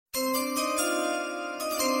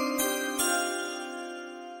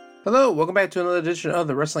Hello, welcome back to another edition of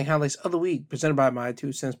the Wrestling Highlights of the Week, presented by My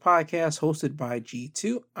Two Cents Podcast, hosted by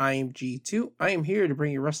G2. I am G2. I am here to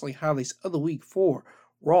bring you Wrestling Highlights of the Week for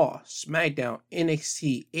Raw, SmackDown,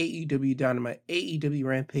 NXT, AEW Dynamite, AEW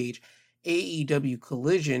Rampage, AEW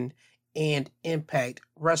Collision, and Impact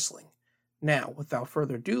Wrestling. Now, without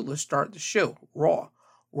further ado, let's start the show. Raw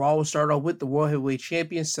will start off with the World Heavyweight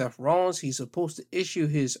Champion, Seth Rollins. He's supposed to issue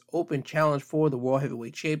his open challenge for the World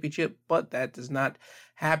Heavyweight Championship, but that does not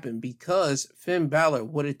happen because Finn Balor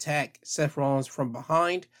would attack Seth Rollins from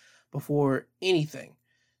behind before anything.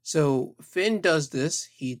 So Finn does this.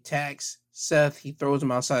 He attacks Seth. He throws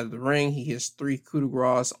him outside of the ring. He hits 3 coup de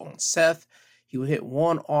grace on Seth. He will hit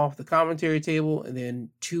 1 off the commentary table and then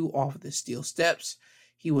 2 off of the steel steps.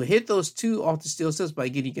 He will hit those 2 off the steel steps by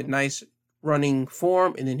getting a nice running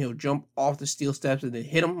form, and then he'll jump off the steel steps and then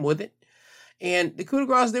hit him with it. And the coup de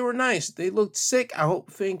grace, they were nice. They looked sick. I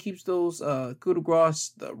hope Finn keeps those coup de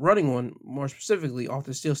grace, the running one more specifically, off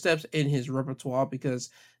the steel steps in his repertoire, because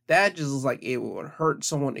that just looks like it would hurt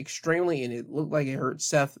someone extremely, and it looked like it hurt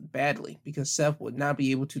Seth badly, because Seth would not be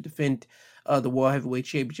able to defend the World Heavyweight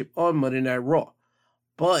Championship on Monday Night Raw.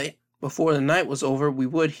 But before the night was over, we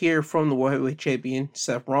would hear from the World Heavyweight Champion,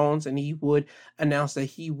 Seth Rollins, and he would announce that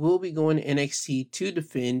he will be going to NXT to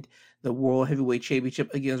defend the World Heavyweight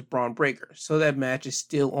Championship against Braun Breaker. So that match is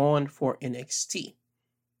still on for NXT.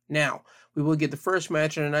 Now, we will get the first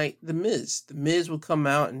match of the night, The Miz. The Miz will come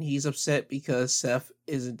out, and he's upset because Seth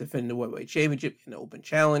isn't defending the World Heavyweight Championship in the open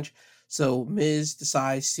challenge. So Miz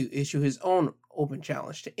decides to issue his own open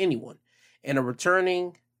challenge to anyone. And a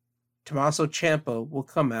returning Tommaso Ciampa will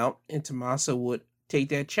come out, and Tommaso would take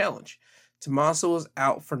that challenge. Tommaso was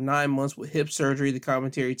out for 9 months with hip surgery. The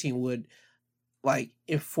commentary team would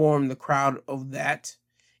inform the crowd of that,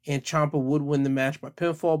 and Ciampa would win the match by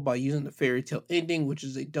pinfall by using the fairy tale ending, which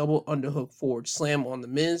is a double underhook forward slam on The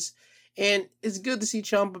Miz. And it's good to see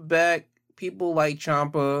Ciampa back. People like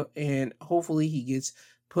Ciampa, and hopefully he gets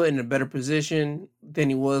put in a better position than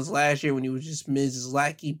he was last year when he was just Miz's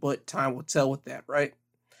lackey, but time will tell with that, right?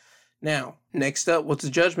 Now, next up was the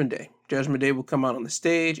Judgment Day. Judgment Day will come out on the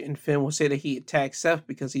stage, and Finn will say that he attacked Seth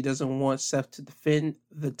because he doesn't want Seth to defend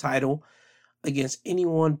the title against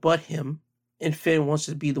anyone but him, and Finn wants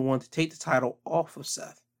to be the one to take the title off of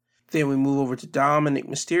Seth. Then we move over to Dominic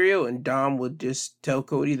Mysterio, and Dom would just tell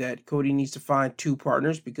Cody that Cody needs to find 2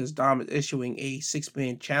 partners because Dom is issuing a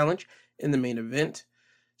 6-man challenge in the main event.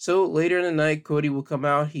 So later in the night, Cody will come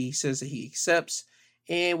out. He says that he accepts,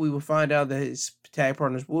 and we will find out that his tag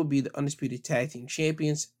partners will be the Undisputed Tag Team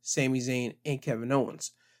Champions, Sami Zayn and Kevin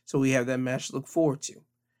Owens. So we have that match to look forward to.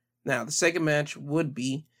 Now, the second match would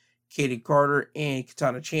be Kaden Carter and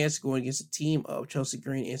Katana Chance going against a team of Chelsea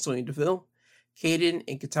Green and Sonya Deville. Kaden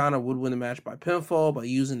and Katana would win the match by pinfall by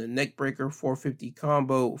using the neckbreaker 450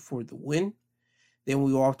 combo for the win. Then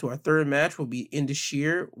we go off to our third match, will be Indus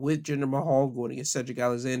Sher with Jinder Mahal going against Cedric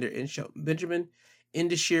Alexander and Shelton Benjamin.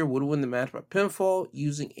 Indus Sher would win the match by pinfall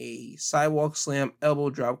using a sidewalk slam elbow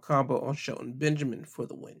drop combo on Shelton Benjamin for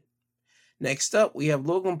the win. Next up, we have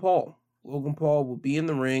Logan Paul. Logan Paul will be in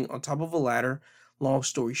the ring on top of a ladder. Long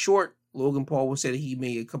story short, Logan Paul will say that he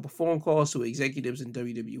made a couple phone calls to executives in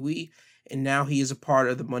WWE, and now he is a part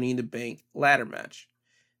of the Money in the Bank ladder match.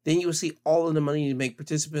 Then you will see all of the Money in the Bank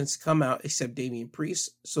participants come out except Damian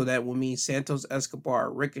Priest, so that will mean Santos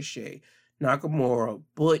Escobar, Ricochet, Nakamura,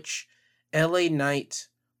 Butch, LA Knight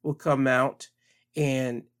will come out,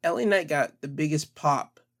 and LA Knight got the biggest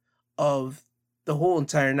pop of the whole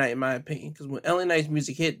entire night, in my opinion, because when LA Knight's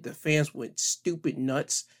music hit, the fans went stupid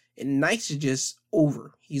nuts, and Knight's is just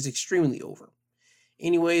over. He's extremely over.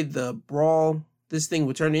 Anyway, the brawl, this thing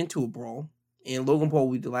would turn into a brawl, and Logan Paul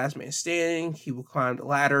would be the last man standing. He would climb the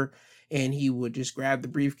ladder, and he would just grab the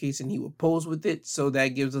briefcase, and he would pose with it, so that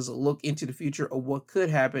gives us a look into the future of what could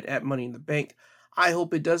happen at Money in the Bank. I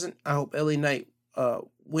hope it doesn't. I hope LA Knight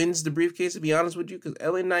wins the briefcase, to be honest with you, because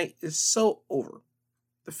LA Knight is so over.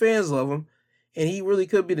 The fans love him, and he really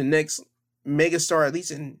could be the next megastar, at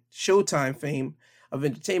least in Showtime fame of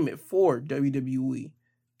entertainment for WWE.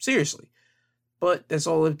 Seriously. But that's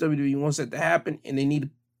all if WWE wants that to happen, and they need to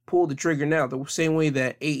pull the trigger now, the same way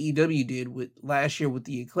that AEW did with last year with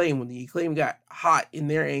the Acclaim, when the Acclaim got hot in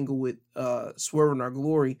their angle with Swerve in Our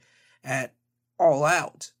Glory at All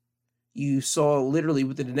Out. You saw literally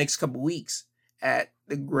within the next couple weeks at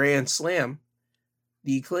the Grand Slam,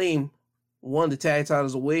 the Acclaim won the tag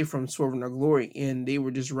titles away from Swerve in Our Glory, and they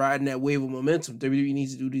were just riding that wave of momentum. WWE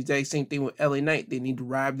needs to do the exact same thing with LA Knight. They need to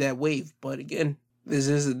ride that wave. But again, this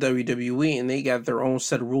is the WWE, and they got their own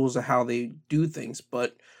set of rules of how they do things.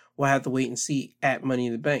 But we'll have to wait and see at Money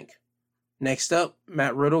in the Bank. Next up,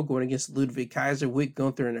 Matt Riddle going against Ludwig Kaiser with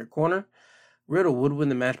Gunther in their corner. Riddle would win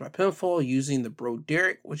the match by pinfall using the Bro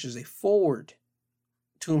Derek, which is a forward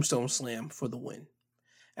tombstone slam for the win.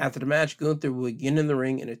 After the match, Gunther would get in the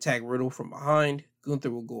ring and attack Riddle from behind. Gunther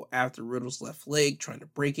would go after Riddle's left leg, trying to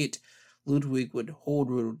break it. Ludwig would hold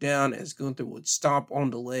Riddle down as Gunther would stomp on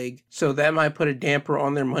the leg. So that might put a damper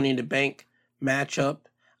on their Money in the Bank matchup.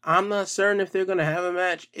 I'm not certain if they're going to have a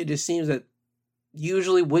match. It just seems that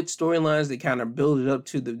usually with storylines, they kind of build it up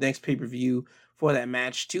to the next pay-per-view for that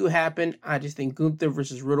match to happen. I just think Gunther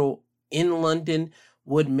versus Riddle in London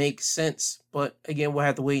would make sense. But again, we'll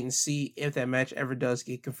have to wait and see if that match ever does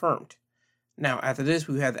get confirmed. Now, after this,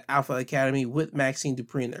 we have the Alpha Academy with Maxine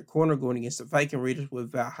Dupree in their corner going against the Viking Raiders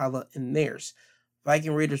with Valhalla in theirs.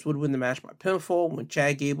 Viking Raiders would win the match by pinfall when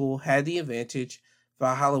Chad Gable had the advantage.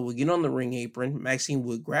 Valhalla would get on the ring apron, Maxine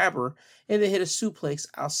would grab her, and then hit a suplex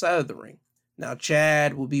outside of the ring. Now,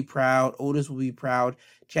 Chad will be proud, Otis will be proud,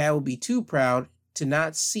 Chad will be too proud to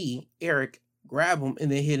not see Eric grab him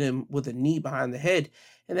and then hit him with a knee behind the head,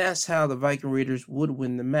 and that's how the Viking Raiders would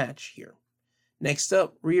win the match here. Next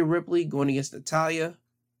up, Rhea Ripley going against Natalya,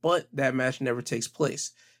 but that match never takes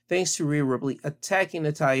place, thanks to Rhea Ripley attacking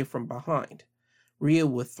Natalya from behind. Rhea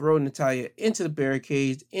would throw Natalya into the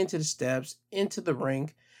barricades, into the steps, into the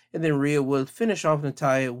ring, and then Rhea would finish off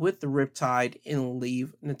Natalya with the Riptide and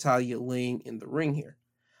leave Natalya laying in the ring here.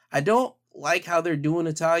 I don't like how they're doing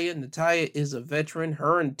Natalya. Natalya is a veteran.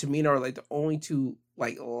 Her and Tamina are like the only two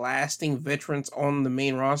like lasting veterans on the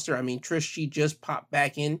main roster. I mean, Trish, she just popped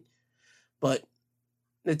back in, but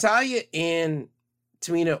Natalya and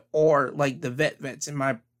Tamina are like the vets in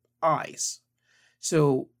my eyes.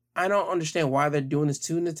 So I don't understand why they're doing this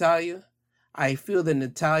to Natalya. I feel that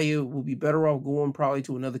Natalya will be better off going probably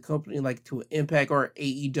to another company like to an Impact or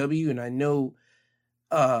AEW. And I know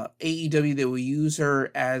AEW, they will use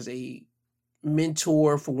her as a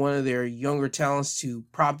mentor for one of their younger talents to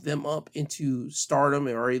prop them up into stardom,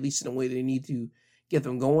 or at least in a way they need to get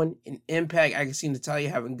them going. In Impact, I can see Natalya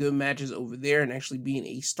having good matches over there and actually being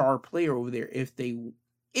a star player over there if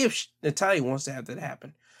Natalya wants to have that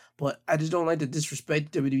happen. But I just don't like the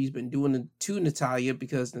disrespect WWE's been doing to Natalya,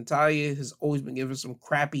 because Natalya has always been given some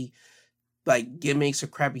crappy like gimmicks or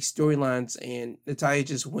crappy storylines, and Natalya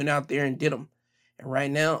just went out there and did them. And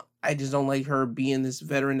right now, I just don't like her being this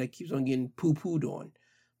veteran that keeps on getting poo-pooed on.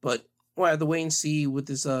 But we'll have to wait and see with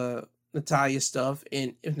this Natalya stuff.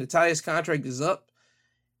 And if Natalya's contract is up,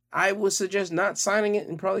 I would suggest not signing it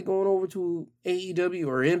and probably going over to AEW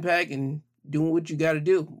or Impact and doing what you got to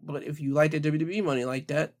do. But if you like the WWE money like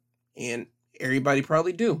that, and everybody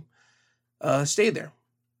probably do, stay there.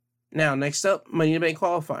 Now, next up, Money in the Bank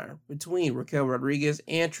qualifier between Raquel Rodriguez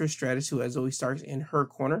and Trish Stratus, who has Zoe Starks in her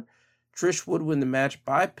corner. Trish would win the match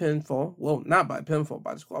by pinfall. Well, not by pinfall,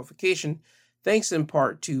 by disqualification, thanks in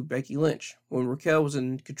part to Becky Lynch. When Raquel was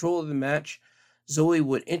in control of the match, Zoe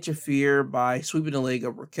would interfere by sweeping the leg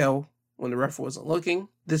of Raquel when the ref wasn't looking.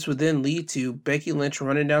 This would then lead to Becky Lynch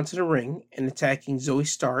running down to the ring and attacking Zoe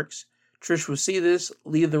Starks. Trish would see this,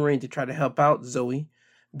 leave the ring to try to help out Zoe.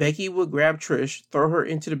 Becky would grab Trish, throw her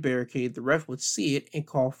into the barricade. The ref would see it and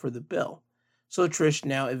call for the bell. So Trish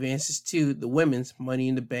now advances to the women's Money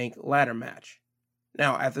in the Bank ladder match.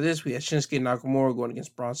 Now, after this, we had Shinsuke Nakamura going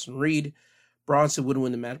against Bronson Reed. Bronson would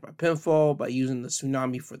win the match by pinfall by using the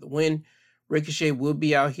Tsunami for the win. Ricochet will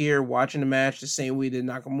be out here watching the match the same way that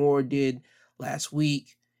Nakamura did last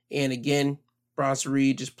week. And again, Bronson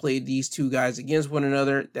Reed just played these two guys against one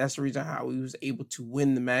another. That's the reason how he was able to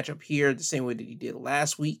win the match up here the same way that he did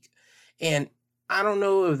last week. And I don't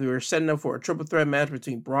know if they were setting up for a triple threat match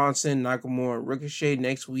between Bronson, Nakamura, and Ricochet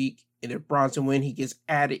next week. And if Bronson wins, he gets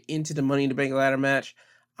added into the Money in the Bank ladder match.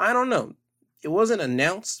 I don't know. It wasn't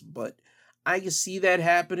announced, but I can see that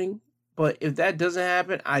happening. But if that doesn't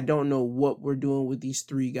happen, I don't know what we're doing with these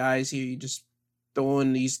three guys here. You're just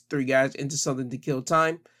throwing these three guys into something to kill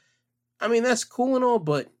time. I mean, that's cool and all,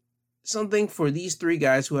 but something for these three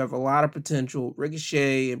guys who have a lot of potential.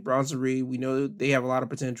 Ricochet and Bronson Reed, we know they have a lot of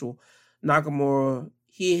potential. Nakamura,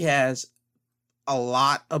 he has a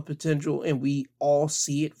lot of potential, and we all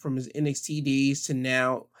see it from his NXT days to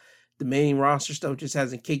now. The main roster stuff just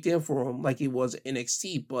hasn't kicked in for him like it was at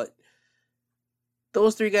NXT, but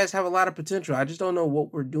those three guys have a lot of potential. I just don't know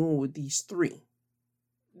what we're doing with these three.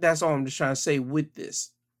 That's all I'm just trying to say with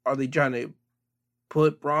this. Are they trying to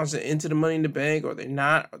put Bronson into the Money in the Bank, or are they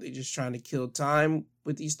not? Are they just trying to kill time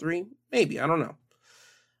with these three? Maybe, I don't know.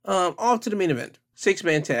 Off to the main event.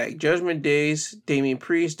 6-man tag. Judgment Days, Damian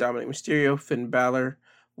Priest, Dominic Mysterio, Finn Balor,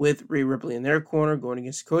 with Rhea Ripley in their corner, going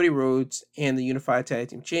against Cody Rhodes and the Unified Tag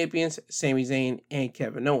Team Champions, Sami Zayn and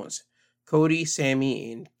Kevin Owens. Cody,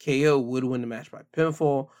 Sammy, and KO would win the match by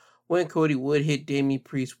pinfall, when Cody would hit Damian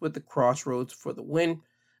Priest with the Crossroads for the win.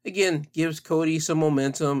 Again, gives Cody some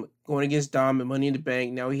momentum going against Dom and Money in the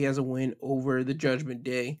Bank. Now he has a win over the Judgment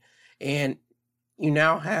Day. And you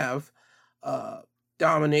now have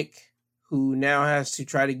Dominic, who now has to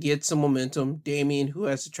try to get some momentum. Damian, who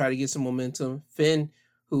has to try to get some momentum. Finn,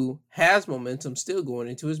 who has momentum still going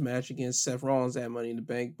into his match against Seth Rollins at Money in the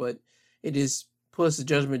Bank. But it is puts the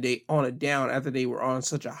Judgment Day on a down after they were on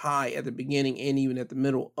such a high at the beginning and even at the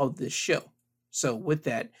middle of this show. So with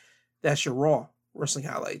that, that's your Raw Wrestling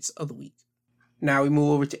Highlights of the week. Now we move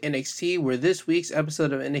over to NXT, where this week's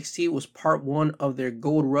episode of NXT was part 1 of their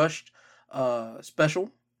Gold Rush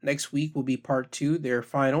special. Next week will be part 2, their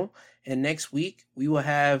final. And next week we will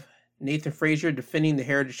have Nathan Frazier defending the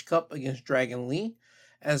Heritage Cup against Dragon Lee,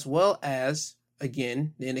 as well as,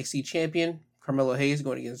 again, the NXT champion, Carmelo Hayes,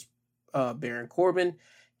 going against Baron Corbin,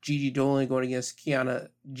 Gigi Dolan going against Kiana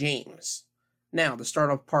James. Now, to start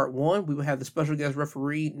off part 1, we will have the special guest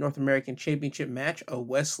referee North American Championship match of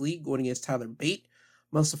Wes Lee going against Tyler Bate.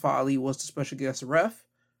 Mustafa Ali was the special guest ref.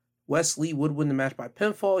 Wes Lee would win the match by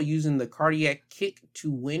pinfall using the cardiac kick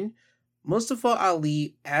to win. Mustafa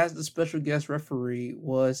Ali as the special guest referee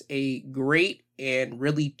was a great and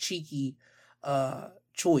really cheeky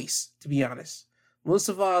choice, to be honest.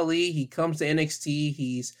 Mustafa Ali, he comes to NXT,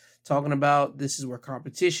 he's talking about this is where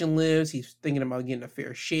competition lives. He's thinking about getting a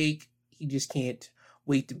fair shake. He just can't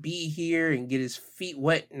wait to be here and get his feet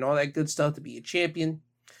wet and all that good stuff to be a champion.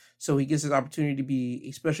 So he gets his opportunity to be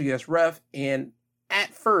a special guest ref. And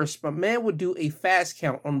at first, my man would do a fast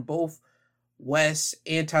count on both Wes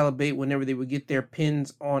and Tyler Bate whenever they would get their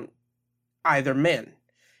pins on either man.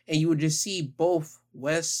 And you would just see both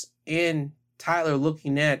Wes and Tyler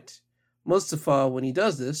looking at Mustafa when he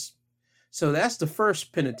does this. So that's the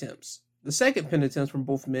first pin attempts. The second pin attempts from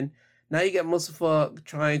both men. Now you got Mustafa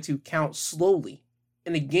trying to count slowly.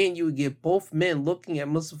 And again, you would get both men looking at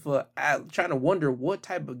Mustafa trying to wonder what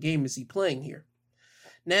type of game is he playing here.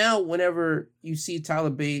 Now, whenever you see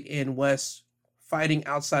Tyler Bate and Wes fighting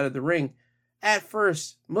outside of the ring, at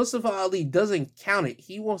first, Mustafa Ali doesn't count it.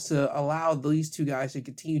 He wants to allow these two guys to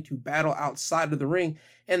continue to battle outside of the ring.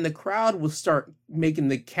 And the crowd will start making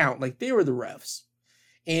the count like they were the refs.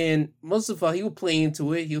 And Mustafa, he will play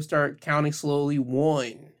into it. He'll start counting slowly.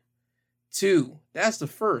 1, 2. That's the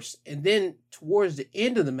first. And then towards the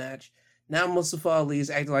end of the match, now Mustafa Ali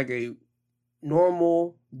is acting like a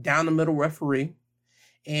normal down the middle referee.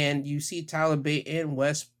 And you see Tyler Bate and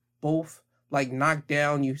Wes both like knocked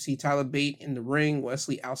down. You see Tyler Bate in the ring,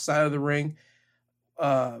 Wesley outside of the ring.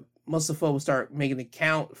 Mustafa will start making the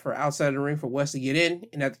count for outside of the ring for Wes to get in.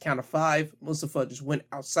 And at the count of 5, Mustafa just went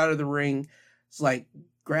outside of the ring. It's like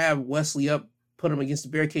grab Wesley up, put him against the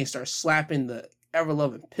barricade, and start slapping the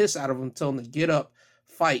ever-loving piss out of him, telling him to get up,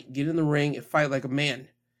 fight, get in the ring, and fight like a man.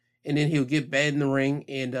 And then he'll get bad in the ring,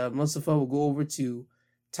 and Mustafa will go over to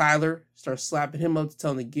Tyler, start slapping him up to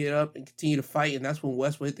tell him to get up and continue to fight, and that's when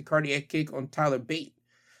Wes will hit the cardiac kick on Tyler Bate.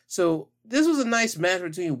 So this was a nice match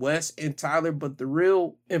between Wes and Tyler, but the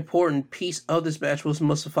real important piece of this match was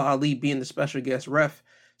Mustafa Ali being the special guest ref.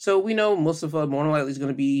 So we know Mustafa more than likely is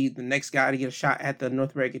going to be the next guy to get a shot at the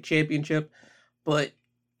North American Championship. But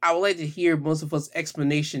I would like to hear Mustafa's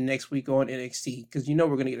explanation next week on NXT, because you know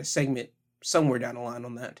we're going to get a segment somewhere down the line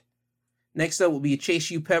on that. Next up will be a Chase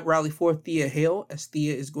U Pep rally for Thea Hale, as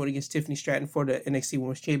Thea is going against Tiffany Stratton for the NXT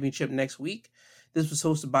Women's Championship next week. This was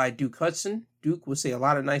hosted by Duke Hudson. Duke will say a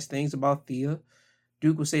lot of nice things about Thea.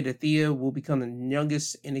 Duke will say that Thea will become the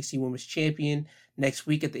youngest NXT Women's Champion next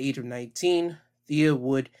week at the age of 19. Thea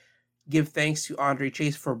would give thanks to Andre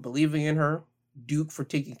Chase for believing in her, Duke for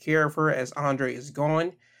taking care of her as Andre is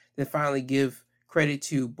gone, then finally give credit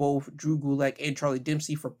to both Drew Gulak and Charlie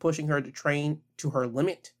Dempsey for pushing her to train to her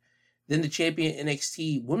limit. Then the champion,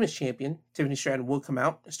 NXT Women's Champion, Tiffany Stratton, will come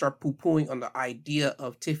out and start poo-pooing on the idea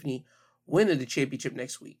of Tiffany winning the championship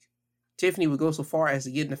next week. Tiffany would go so far as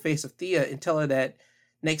to get in the face of Thea and tell her that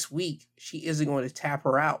next week she isn't going to tap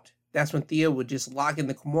her out. That's when Thea would just lock in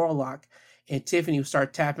the Kimura lock and Tiffany would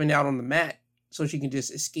start tapping out on the mat so she can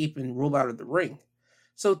just escape and roll out of the ring.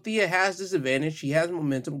 So Thea has this advantage. She has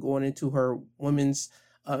momentum going into her women's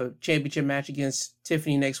championship match against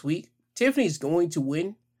Tiffany next week. Tiffany's going to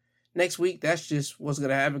win next week. That's just what's going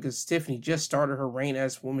to happen because Tiffany just started her reign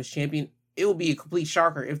as women's champion. It will be a complete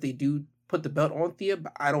shocker if they do put the belt on Thea,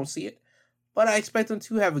 but I don't see it. But I expect them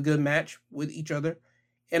to have a good match with each other.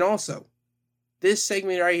 And also, this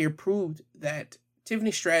segment right here proved that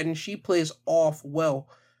Tiffany Stratton, she plays off well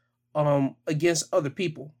against other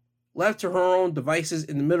people. Left to her own devices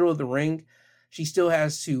in the middle of the ring, She still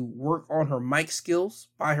has to work on her mic skills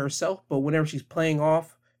by herself, but whenever she's playing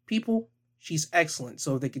off people, she's excellent.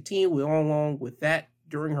 So if they continue along with that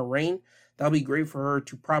during her reign, that'll be great for her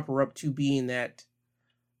to prop her up to being that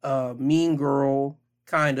mean girl,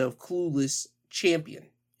 kind of clueless champion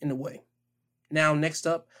in a way. Now, next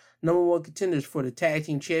up, number one contenders for the tag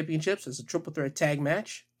team championships is a triple threat tag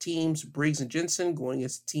match. Teams Briggs and Jensen going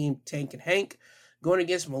against Team Tank and Hank, going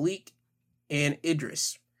against Malik and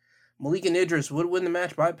Idris. Malik and Idris would win the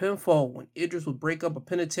match by pinfall when Idris would break up a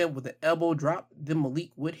pin attempt with an elbow drop. Then Malik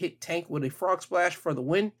would hit Tank with a frog splash for the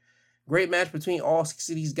win. Great match between all 6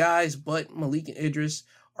 of these guys, but Malik and Idris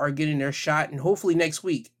are getting their shot, and hopefully next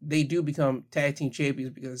week they do become tag team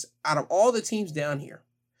champions, because out of all the teams down here,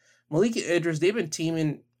 Malik and Idris, they've been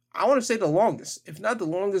teaming, I want to say the longest. If not the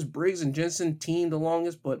longest, Briggs and Jensen teamed the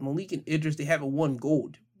longest, but Malik and Idris, they haven't won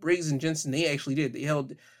gold. Briggs and Jensen, they actually did. They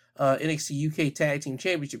held NXT UK Tag Team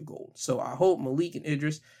Championship gold. So I hope Malik and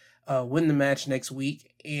Idris win the match next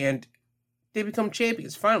week and they become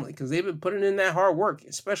champions finally, because they've been putting in that hard work,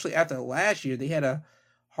 especially after last year. They had a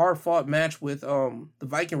hard-fought match with the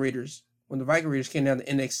Viking Raiders when the Viking Raiders came down to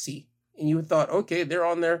NXT. And you thought, okay, they're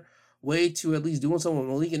on their way to at least doing something with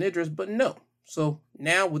Malik and Idris, but no. So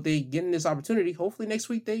now with they getting this opportunity, hopefully next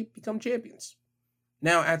week they become champions.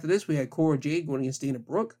 Now, after this, we had Cora Jade going against Dana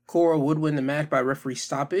Brooke. Cora would win the match by referee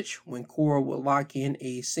stoppage when Cora would lock in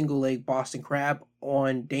a single-leg Boston Crab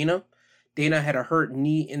on Dana. Dana had a hurt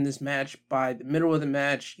knee in this match. By the middle of the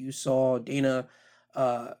match, you saw Dana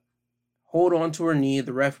hold on to her knee.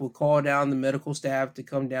 The ref would call down the medical staff to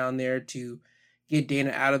come down there to get Dana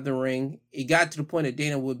out of the ring. It got to the point that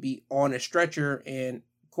Dana would be on a stretcher, and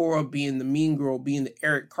Cora, being the mean girl, being the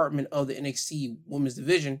Eric Cartman of the NXT women's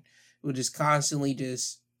division, would just constantly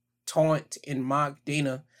just taunt and mock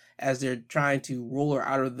Dana as they're trying to roll her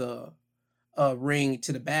out of the ring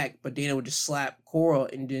to the back. But Dana would just slap Cora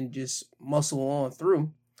and then just muscle on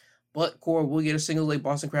through. But Cora will get a single leg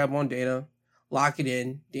Boston Crab on Dana, lock it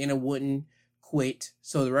in. Dana wouldn't quit,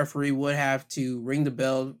 so the referee would have to ring the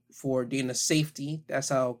bell for Dana's safety. That's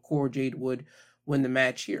how Cora Jade would win the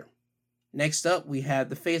match here. Next up, we have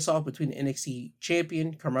the face-off between the NXT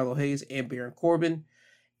champion, Carmelo Hayes, and Baron Corbin.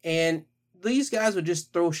 And these guys would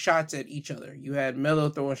just throw shots at each other. You had Melo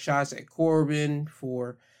throwing shots at Corbin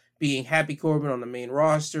for being Happy Corbin on the main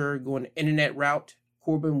roster, going the internet route.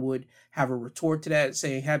 Corbin would have a retort to that,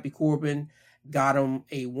 saying Happy Corbin got him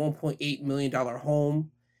a $1.8 million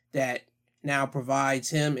home that now provides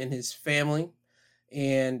him and his family.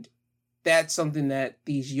 And that's something that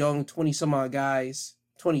these young 20-some-odd guys,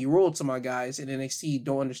 20-year-old some-odd guys in NXT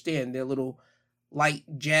don't understand. Their little light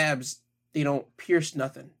jabs, they don't pierce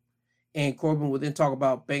nothing. And Corbin would then talk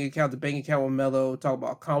about bank account to bank account with Melo, talk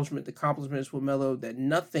about accomplishment to accomplishments with Melo, that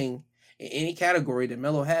nothing in any category that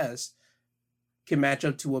Melo has can match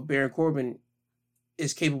up to what Baron Corbin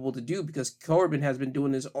is capable to do, because Corbin has been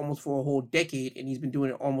doing this almost for a whole decade, and he's been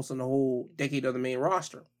doing it almost on the whole decade of the main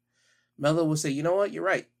roster. Melo would say, you know what, you're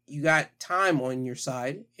right. You got time on your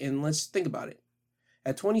side, and let's think about it.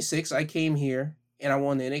 At 26, I came here, and I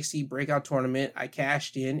won the NXT Breakout Tournament. I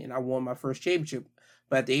cashed in, and I won my first championship.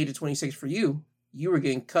 But at the age of 26 for you, you were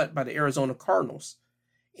getting cut by the Arizona Cardinals.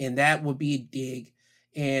 And that would be a dig.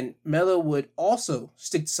 And Melo would also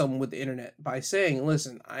stick to something with the internet by saying,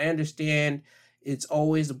 listen, I understand it's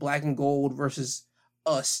always the black and gold versus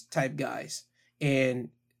us type guys. And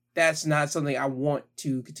that's not something I want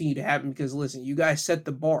to continue to happen, because, listen, you guys set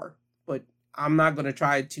the bar. But I'm not going to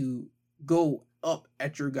try to go up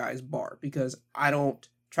at your guys' bar, because I don't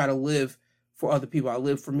try to live for other people. I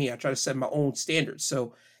live for me. I try to set my own standards.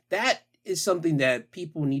 So that is something that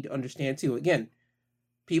people need to understand too. Again,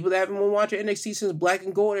 people that haven't been watching NXT since Black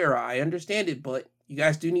and Gold era, I understand it, but you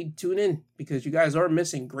guys do need to tune in, because you guys are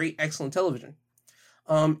missing great, excellent television.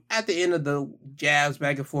 At the end of the jabs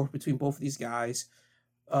back and forth between both of these guys,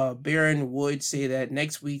 Baron would say that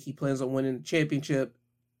next week he plans on winning the championship,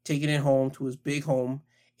 taking it home to his big home,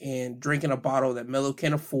 and drinking a bottle that Melo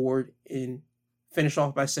can afford, and finish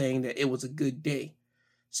off by saying that it was a good day.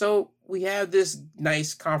 So we have this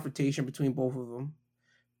nice confrontation between both of them.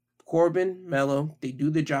 Corbin, Melo, they do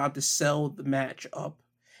the job to sell the match up.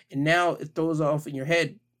 And now it throws off in your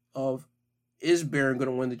head of, is Baron going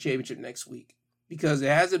to win the championship next week? Because it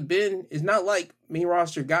hasn't been, it's not like main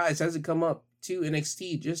roster guys hasn't come up to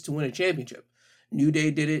NXT just to win a championship. New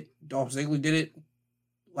Day did it. Dolph Ziggler did it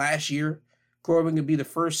last year. Corbin could be the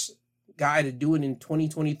first guy to do it in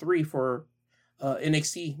 2023 for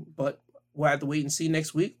NXT, but we'll have to wait and see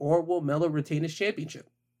next week. Or will Melo retain his championship?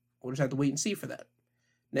 We'll just have to wait and see for that.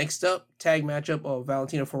 Next up, tag matchup of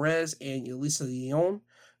Valentina Perez and Yulisa Leon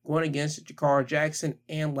going against Jakara Jackson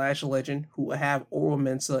and Lash Legend, who will have Oro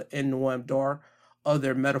Mensah and Noam Dar,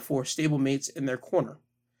 other Metaphor stablemates, in their corner.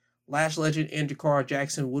 Lash Legend and Jakara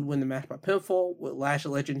Jackson would win the match by pinfall, with Lash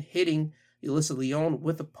Legend hitting Alyssa Leon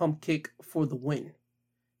with a pump kick for the win.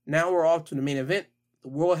 Now we're off to the main event, the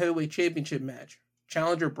World Heavyweight Championship match.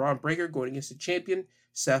 Challenger Bron Breakker going against the champion,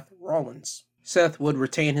 Seth Rollins. Seth would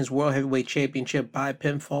retain his World Heavyweight Championship by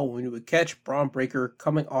pinfall when he would catch Bron Breakker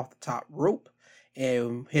coming off the top rope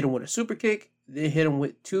and hit him with a super kick, then hit him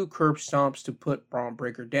with 2 curb stomps to put Bron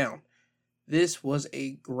Breakker down. This was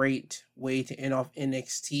a great way to end off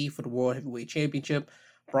NXT for the World Heavyweight Championship.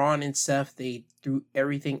 Braun and Seth, they threw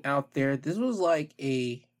everything out there. This was like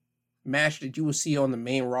a match that you would see on the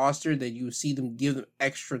main roster, that you would see them give them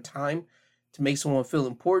extra time to make someone feel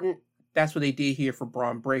important. That's what they did here for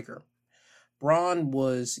Bron Breakker. Braun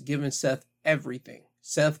was giving Seth everything.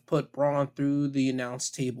 Seth put Braun through the announce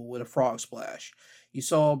table with a frog splash. You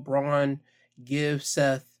saw Braun give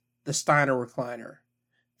Seth the Steiner recliner,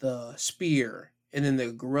 the spear, and then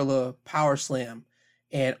the gorilla power slam.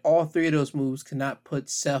 And all 3 of those moves could not put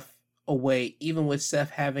Seth away, even with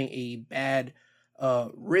Seth having a bad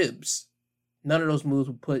ribs. None of those moves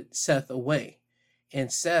would put Seth away.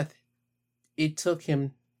 And Seth, it took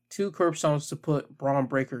him 2 curb stomps to put Bron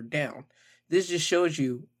Breakker down. This just shows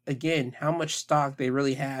you, again, how much stock they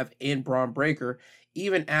really have in Bron Breakker.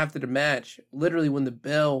 Even after the match, literally when the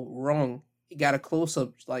bell rung, it got a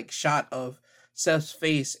close-up shot of Seth's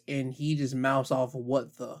face, and he just mouths off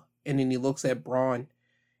what the, and then he looks at Braun,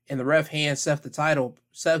 and the ref hands Seth the title.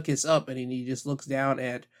 Seth gets up, and then he just looks down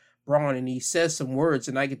at Braun, and he says some words,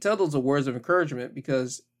 and I can tell those are words of encouragement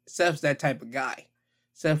because Seth's that type of guy.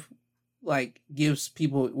 Seth gives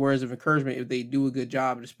people words of encouragement if they do a good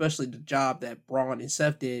job, and especially the job that Braun and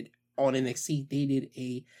Seth did on NXT. They did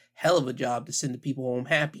a hell of a job to send the people home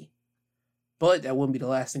happy. But that wouldn't be the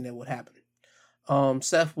last thing that would happen.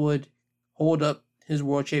 Seth would hold up his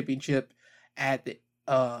World Championship at the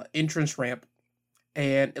entrance ramp,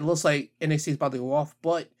 and it looks like NXT is about to go off,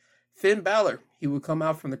 but Finn Balor, he would come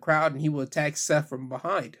out from the crowd and he would attack Seth from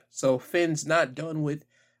behind. So Finn's not done with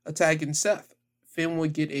attacking Seth. Finn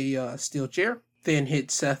would get a steel chair, then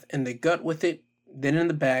hit Seth in the gut with it, then in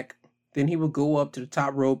the back. Then he would go up to the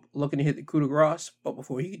top rope looking to hit the coup de grace. But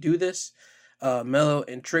before he could do this, Mello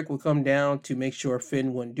and Trick would come down to make sure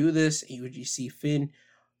Finn wouldn't do this. And you would just see Finn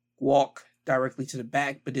walk directly to the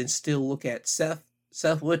back, but then still look at Seth.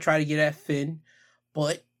 Seth would try to get at Finn,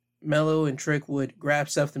 but Mello and Trick would grab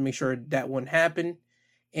Seth to make sure that wouldn't happen.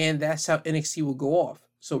 And that's how NXT will go off.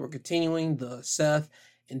 So we're continuing the Seth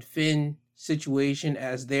and Finn situation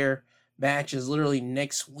as their match is literally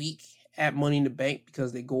next week at Money in the Bank,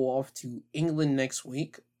 because they go off to England next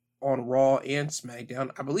week on Raw and SmackDown.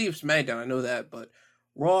 I believe SmackDown, I know that, but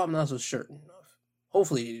Raw I'm not so certain of.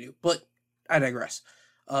 Hopefully they do, but I digress.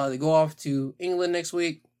 They go off to England next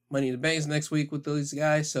week. Money in the Bank is next week with these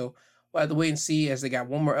guys, so we'll have to wait and see, as they got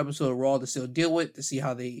one more episode of Raw to still deal with, to see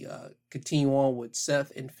how they continue on with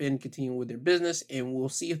Seth and Finn continuing with their business, and we'll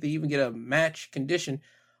see if they even get a match condition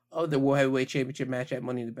of the World Heavyweight Championship match at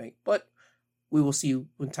Money in the Bank. But we will see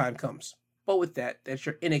when time comes. But with that, that's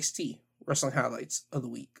your NXT Wrestling Highlights of the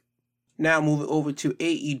Week. Now moving over to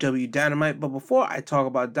AEW Dynamite. But before I talk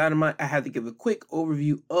about Dynamite, I have to give a quick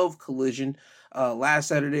overview of Collision. Last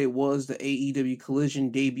Saturday was the AEW Collision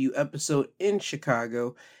debut episode in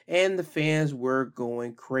Chicago, and the fans were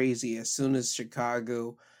going crazy as soon as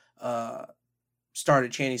Chicago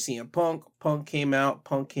started chanting CM Punk. Punk came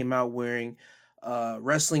out wearing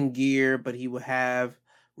wrestling gear, but he would have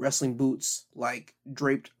wrestling boots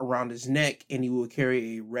draped around his neck, and he would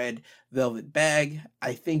carry a red velvet bag.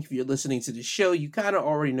 I think if you're listening to the show, you kind of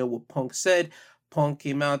already know what Punk said. Punk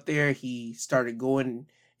came out there, he started going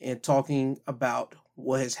and talking about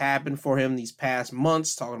what has happened for him these past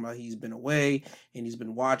months, talking about he's been away and he's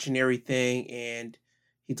been watching everything, and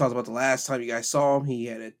he talked about the last time you guys saw him, he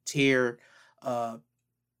had a tear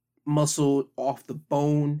muscle off the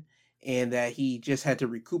bone, and that he just had to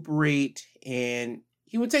recuperate, and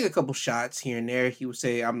he would take a couple shots here and there. He would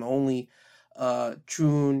say, I'm the only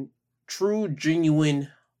true, genuine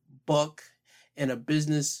buck in a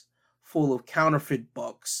business full of counterfeit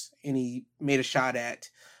bucks. And he made a shot at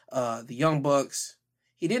the Young Bucks.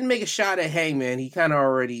 He didn't make a shot at Hangman. He kind of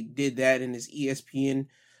already did that in his ESPN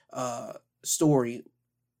story.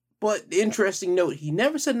 But the interesting note, he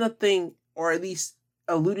never said nothing, or at least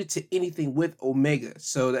alluded to anything with Omega.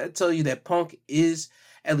 So that tells you that Punk is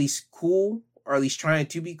at least cool, or at least trying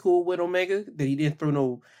to be cool with Omega, that he didn't throw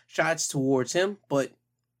no shots towards him. But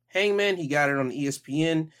Hangman, he got it on the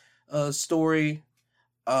ESPN story.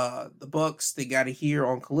 The Bucks, they got it here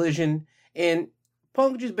on Collision. And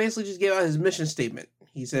Punk just basically just gave out his mission statement.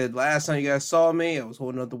 He said, last time you guys saw me, I was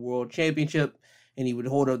holding up the world championship, and he would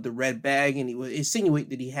hold up the red bag, and he would insinuate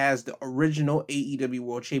that he has the original AEW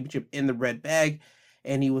World Championship in the red bag,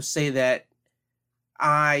 and he would say that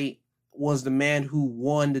I was the man who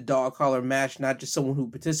won the dog collar match, not just someone who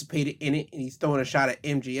participated in it. And he's throwing a shot at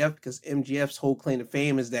MJF because MJF's whole claim to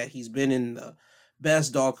fame is that he's been in the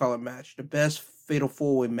best dog collar match, the best fatal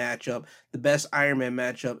four-way matchup, the best Iron Man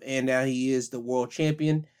matchup, and now he is the world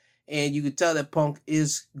champion. And you can tell that Punk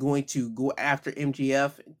is going to go after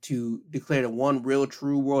MJF to declare the one real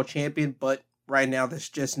true world champion, but right now that's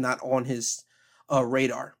just not on his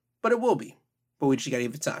radar. But it will be. But we just gotta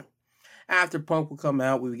give it time. After Punk will come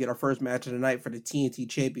out, we would get our first match of the night for the TNT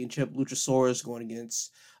Championship. Luchasaurus going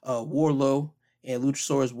against Wardlow, and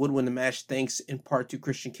Luchasaurus would win the match thanks in part to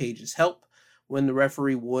Christian Cage's help. When the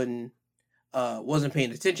referee wasn't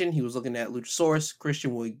paying attention, he was looking at Luchasaurus.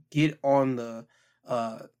 Christian would get on the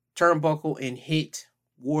turnbuckle and hit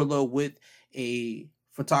Wardlow with a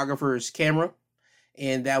photographer's camera,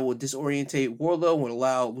 and that will disorientate Wardlow and would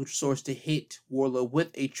allow Luchasaurus to hit Wardlow with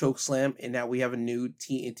a choke slam, and now we have a new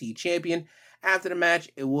TNT champion. After the match,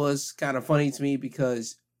 it was kind of funny to me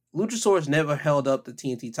because Luchasaurus never held up the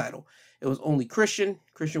TNT title. It was only Christian.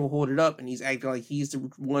 Christian will hold it up, and he's acting like he's the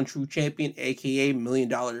one true champion, aka $1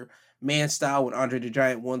 Million Man style, when Andre the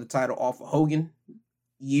Giant won the title off of Hogan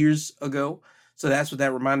years ago. So that's what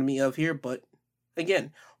that reminded me of here. But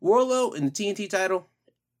again, Wardlow in the TNT title,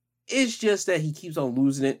 it's just that he keeps on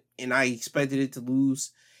losing it, and I expected it to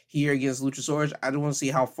lose here against Luchasaurus. I don't want to see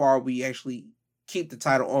how far we actually keep the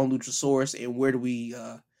title on Luchasaurus, and where do we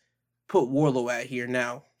put Wardlow at here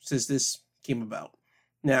now, since this came about.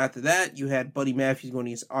 Now, after that, you had Buddy Matthews going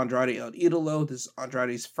against Andrade El Idolo. This is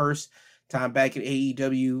Andrade's first time back in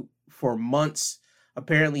AEW for months.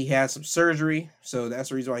 Apparently, he had some surgery, so that's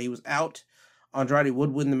the reason why he was out. Andrade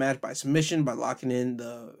would win the match by submission by locking in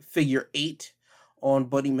the figure 8 on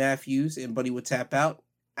Buddy Matthews, and Buddy would tap out.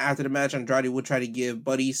 After the match, Andrade would try to give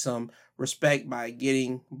Buddy some respect by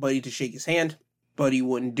getting Buddy to shake his hand. Buddy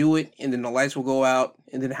wouldn't do it, and then the lights will go out,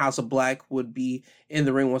 and then House of Black would be in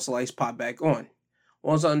the ring once the lights pop back on.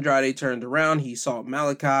 Once Andrade turned around, he saw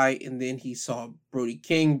Malachi, and then he saw Brody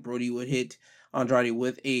King. Brody would hit Andrade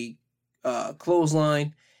with a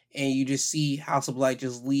clothesline, and you just see House of Black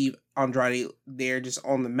just leave Andrade there just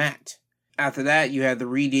on the mat. After that, you had the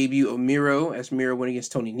re-debut of Miro, as Miro went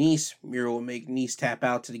against Tony Nese. Miro will make Nese tap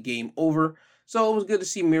out to the game over. So it was good to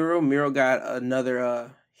see Miro. Miro got another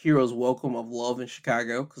hero's welcome of love in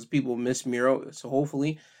Chicago, because people miss Miro. So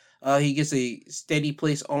hopefully he gets a steady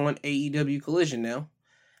place on AEW Collision now.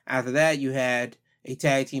 After that, you had a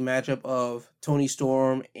tag team matchup of Toni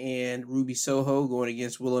Storm and Ruby Soho going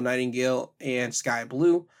against Willow Nightingale and Sky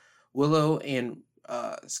Blue. Willow and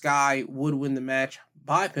Sky would win the match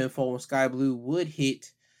by pinfall when Sky Blue would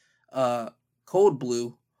hit Cold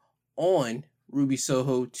Blue on Ruby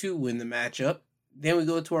Soho to win the matchup. Then we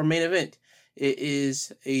go to our main event. It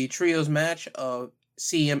is a trios match of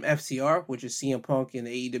CM FTR, which is CM Punk and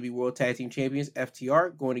the AEW World Tag Team Champions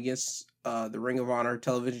FTR, going against the Ring of Honor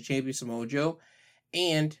Television Champion Samoa Joe,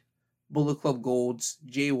 and Bullet Club Gold's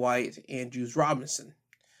Jay White and Juice Robinson.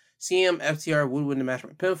 CM FTR would win the match by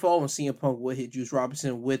pinfall when CM Punk would hit Juice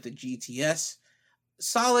Robinson with the GTS.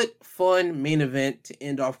 Solid, fun main event to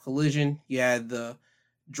end off Collision. You had the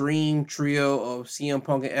Dream Trio of CM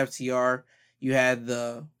Punk and FTR. You had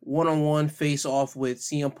the one-on-one face-off with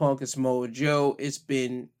CM Punk and Samoa Joe. It's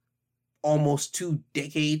been almost 2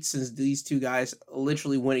 decades since these two guys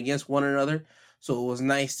literally went against one another. So it was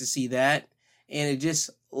nice to see that. And it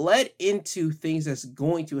just led into things that's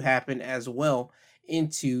going to happen as well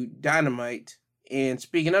into Dynamite. And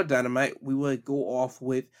speaking of Dynamite, we would go off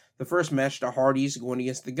with the first match, the Hardys going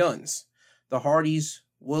against the Guns. The Hardys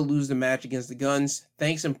will lose the match against the Guns,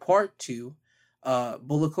 thanks in part to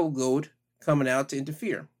Bullet Club Gold coming out to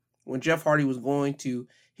interfere. When Jeff Hardy was going to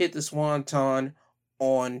hit the Swanton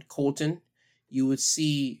on Colton, you would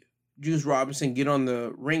see Juice Robinson get on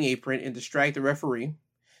the ring apron and distract the referee.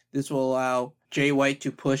 This will allow Jay White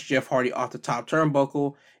to push Jeff Hardy off the top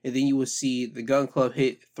turnbuckle, and then you will see the Gun Club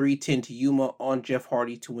hit 310 to Yuma on Jeff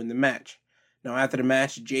Hardy to win the match. Now, after the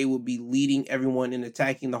match, Jay will be leading everyone in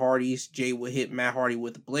attacking the Hardys. Jay will hit Matt Hardy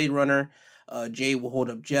with the Blade Runner. Jay will hold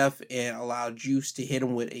up Jeff and allow Juice to hit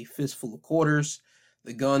him with a fistful of quarters.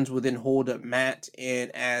 The Guns will then hold up Matt,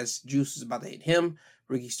 and as Juice is about to hit him,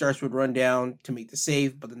 Ricky Starks would run down to make the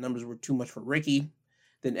save, but the numbers were too much for Ricky.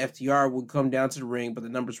 Then FTR would come down to the ring, but the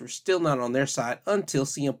numbers were still not on their side until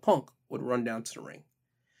CM Punk would run down to the ring.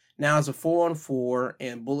 Now it's a 4-on-4,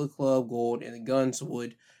 and Bullet Club Gold and the Guns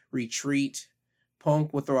would retreat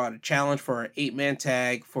Punk will throw out a challenge for an 8-man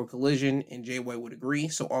tag for Collision, and Jay White would agree.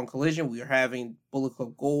 So on Collision, we are having Bullet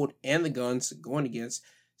Club Gold and the Guns going against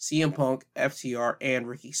CM Punk, FTR, and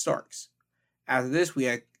Ricky Starks. After this, we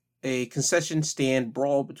had a concession stand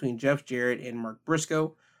brawl between Jeff Jarrett and Mark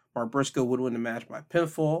Briscoe. Mark Briscoe would win the match by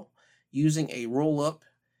pinfall using a roll-up,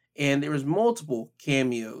 and there was multiple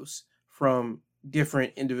cameos from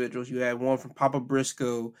different individuals. You had one from Papa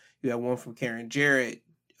Briscoe, you had one from Karen Jarrett,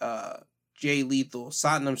 Jay Lethal,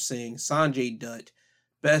 Satnam Singh, Sanjay Dutt,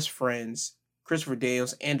 Best Friends, Christopher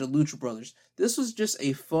Daniels, and the Lucha Brothers. This was just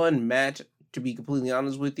a fun match, to be completely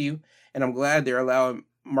honest with you, and I'm glad they're allowing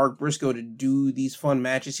Mark Briscoe to do these fun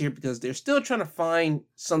matches here because they're still trying to find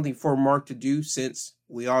something for Mark to do since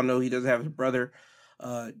we all know he doesn't have his brother,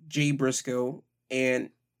 Jay Briscoe, and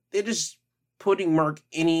they're just putting Mark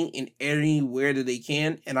anywhere that they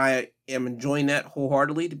can, and I am enjoying that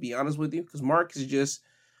wholeheartedly, to be honest with you, because Mark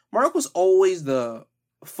was always the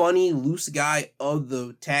funny, loose guy of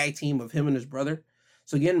the tag team of him and his brother.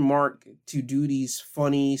 So getting Mark to do these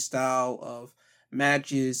funny style of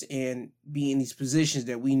matches and be in these positions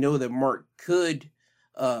that we know that Mark could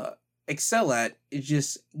excel at is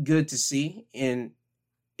just good to see, and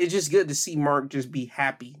it's just good to see Mark just be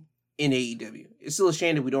happy in AEW. It's still a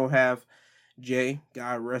shame that we don't have Jay,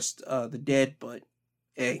 God rest the dead, but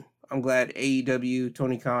hey, I'm glad AEW,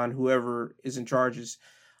 Tony Khan, whoever is in charge is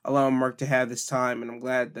allowing Mark to have this time, and I'm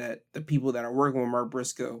glad that the people that are working with Mark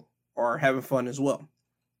Briscoe are having fun as well.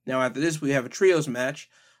 Now after this, we have a trios match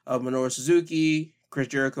of Minoru Suzuki, Chris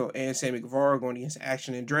Jericho, and Sammy Guevara going against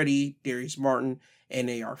Action Andretti, Darius Martin, and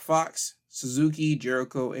AR Fox. Suzuki,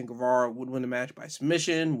 Jericho, and Guevara would win the match by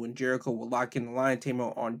submission when Jericho would lock in the Lion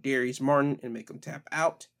Tamer on Darius Martin and make him tap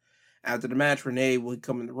out. After the match, Renee would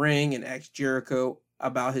come in the ring and ask Jericho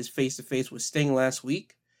about his face-to-face with Sting last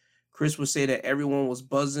week. Chris would say that everyone was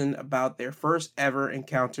buzzing about their first ever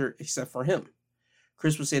encounter except for him.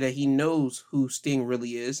 Chris would say that he knows who Sting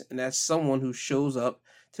really is, and that's someone who shows up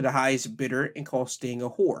to the highest bidder and calls Sting a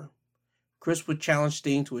whore. Chris would challenge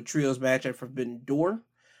Sting to a trios match at Forbidden Door,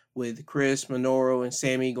 with Chris, Minoru, and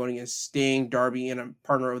Sammy going against Sting, Darby, and a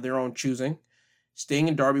partner of their own choosing. Sting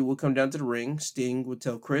and Darby would come down to the ring. Sting would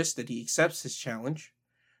tell Chris that he accepts his challenge.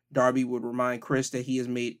 Darby would remind Chris that he has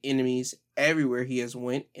made enemies everywhere he has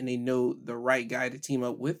went, and they know the right guy to team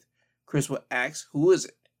up with. Chris would ask, who is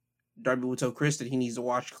it? Darby would tell Chris that he needs to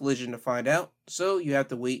watch Collision to find out, so you have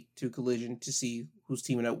to wait to Collision to see who's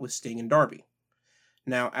teaming up with Sting and Darby.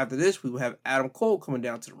 Now, after this, we will have Adam Cole coming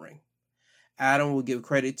down to the ring. Adam will give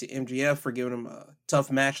credit to MJF for giving him a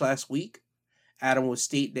tough match last week. Adam would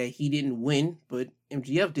state that he didn't win, but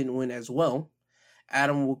MJF didn't win as well.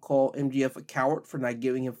 Adam will call MJF a coward for not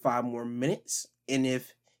giving him 5 more minutes, and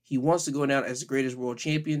if he wants to go down as the greatest world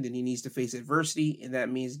champion, then he needs to face adversity, and that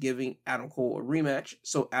means giving Adam Cole a rematch.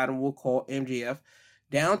 So Adam will call MJF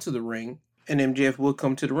down to the ring, and MJF will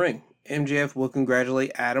come to the ring. MJF will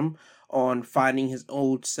congratulate Adam on finding his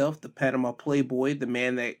old self, the Panama Playboy, the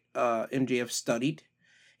man that MJF studied.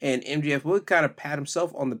 And MJF would kind of pat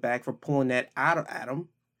himself on the back for pulling that out of Adam.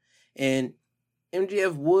 And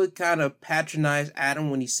MJF would kind of patronize Adam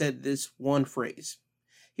when he said this one phrase.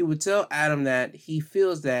 He would tell Adam that he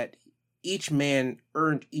feels that each man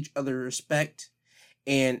earned each other respect,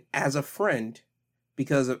 and as a friend,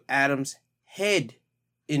 because of Adam's head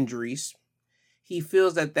injuries, he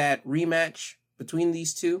feels that that rematch between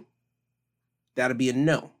these two, that'll be a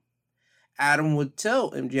no. Adam would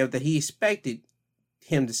tell MJF that he expected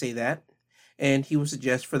him to say that, and he would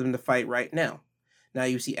suggest for them to fight right now. Now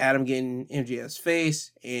you see Adam getting MJF's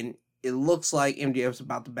face, and it looks like MJF's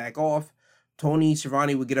about to back off. Tony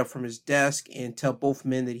Schiavone would get up from his desk and tell both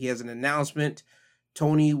men that he has an announcement.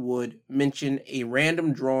 Tony would mention a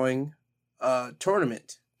random drawing tag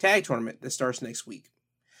tournament that starts next week.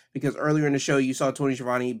 Because earlier in the show, you saw Tony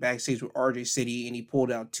Schiavone backstage with RJ City, and he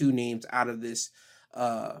pulled out 2 names out of this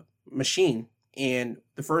machine. And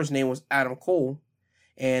the first name was Adam Cole,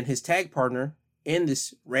 and his tag partner in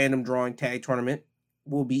this random drawing tag tournament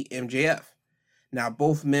will be MJF. Now,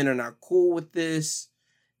 both men are not cool with this.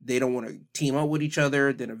 They don't want to team up with each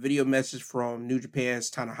other. Then a video message from New Japan's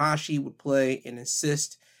Tanahashi would play and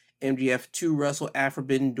insist MJF to wrestle at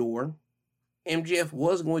Forbidden Door. MJF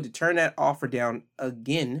was going to turn that offer down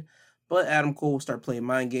again, but Adam Cole will start playing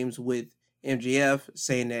mind games with MJF,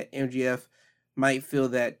 saying that MJF might feel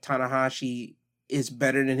that Tanahashi is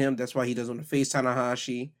better than him. That's why he doesn't want to face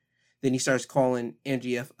Tanahashi. Then he starts calling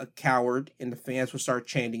MJF a coward, and the fans will start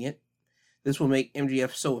chanting it. This will make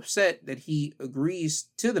MJF so upset that he agrees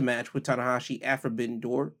to the match with Tanahashi at Forbidden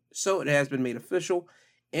Door. So it has been made official.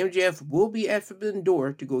 MJF will be at Forbidden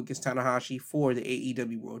Door to go against Tanahashi for the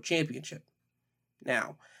AEW World Championship.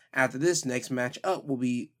 Now, after this, next match up will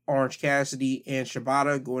be Orange Cassidy and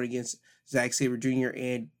Shibata going against Zack Sabre Jr.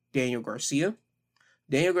 and Daniel Garcia.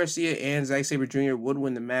 Daniel Garcia and Zack Sabre Jr. would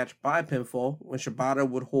win the match by pinfall when Shibata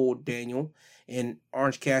would hold Daniel, and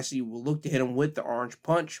Orange Cassidy would look to hit him with the Orange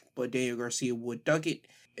Punch, but Daniel Garcia would duck it,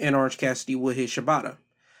 and Orange Cassidy would hit Shibata.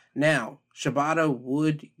 Now, Shibata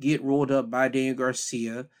would get rolled up by Daniel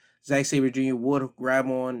Garcia. Zack Sabre Jr. would grab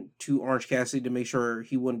on to Orange Cassidy to make sure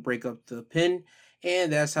he wouldn't break up the pin,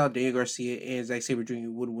 and that's how Daniel Garcia and Zack Sabre Jr.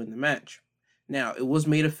 would win the match. Now, it was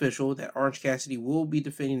made official that Orange Cassidy will be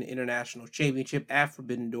defending the International Championship at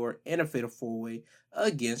Forbidden Door in a Fatal 4-Way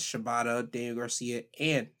against Shibata, Daniel Garcia,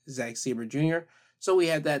 and Zack Sabre Jr. So we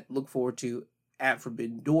have that to look forward to at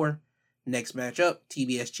Forbidden Door. Next matchup,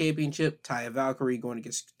 TBS Championship, Taya Valkyrie going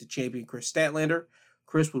against the champion Chris Statlander.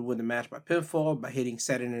 Chris would win the match by pinfall by hitting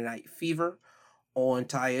Saturday Night Fever on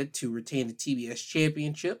Taya to retain the TBS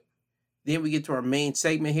Championship. Then we get to our main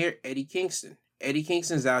segment here, Eddie Kingston. Eddie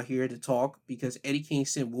Kingston's out here to talk because Eddie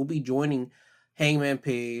Kingston will be joining Hangman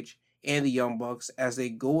Page and the Young Bucks as they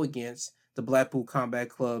go against the Blackpool Combat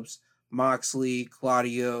Club's Moxley,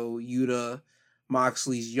 Claudio, Yuta,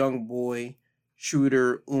 Moxley's young boy,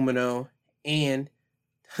 Shooter, Umino, and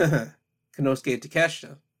Konosuke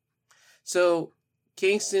Takeshita. So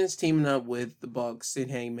Kingston's teaming up with the Bucks and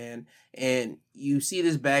Hangman, and you see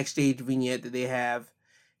this backstage vignette that they have.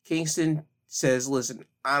 Kingston says, listen,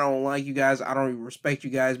 I don't like you guys. I don't even respect you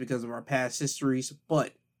guys because of our past histories,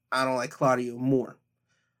 but I don't like Claudio more.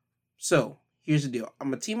 So here's the deal. I'm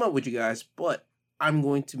going to team up with you guys, but I'm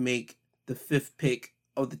going to make the 5th pick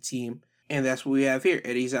of the team. And that's what we have here.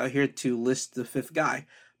 Eddie's out here to list the 5th guy.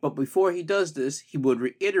 But before he does this, he would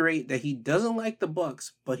reiterate that he doesn't like the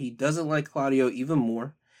Bucks, but he doesn't like Claudio even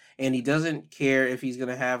more. And he doesn't care if he's going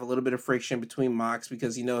to have a little bit of friction between Mox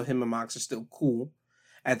because him and Mox are still cool.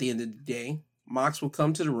 At the end of the day, Mox will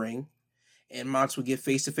come to the ring, and Mox will get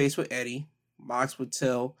face-to-face with Eddie. Mox would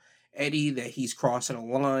tell Eddie that he's crossing a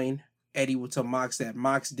line. Eddie would tell Mox that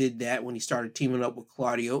Mox did that when he started teaming up with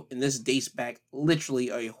Claudio, and this dates back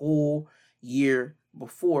literally a whole year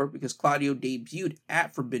before because Claudio debuted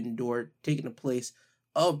at Forbidden Door, taking the place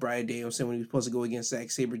of Bryan Danielson when he was supposed to go against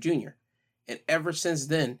Zack Sabre Jr. And ever since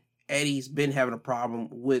then, Eddie's been having a problem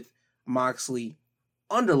with Moxley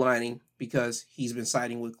underlining because he's been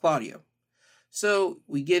siding with Claudio. So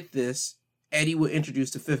we get this. Eddie will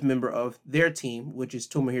introduce the 5th member of their team, which is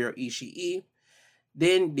Tomohiro Ishii.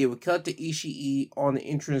 Then they would cut to Ishii on the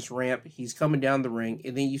entrance ramp. He's coming down the ring,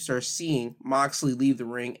 and then you start seeing Moxley leave the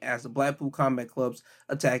ring as the Blackpool Combat Club's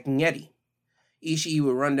attacking Eddie. Ishii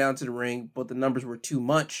would run down to the ring, but the numbers were too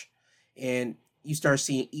much, and you start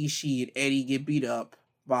seeing Ishii and Eddie get beat up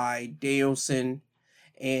by Danielson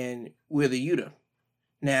and Wheeler Yuta.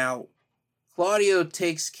 Now, Claudio's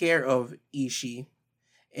taking care of Kingston.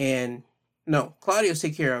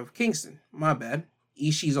 My bad.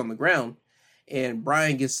 Ishii's on the ground, and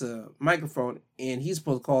Bryan gets a microphone, and he's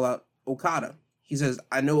supposed to call out Okada. He says,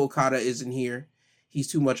 I know Okada isn't here.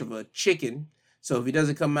 He's too much of a chicken, so if he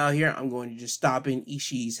doesn't come out here, I'm going to just stomp in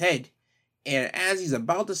Ishii's head. And as he's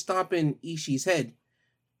about to stomp in Ishii's head,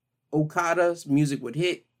 Okada's music would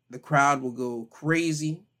hit, the crowd will go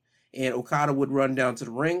crazy, and Okada would run down to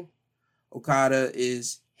the ring. Okada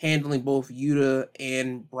is handling both Yuta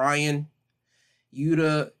and Bryan.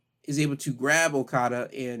 Yuta is able to grab Okada,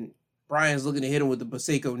 and Bryan's looking to hit him with the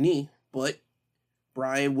Buseigo knee, but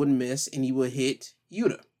Bryan would miss, and he would hit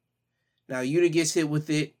Yuta. Now, Yuta gets hit with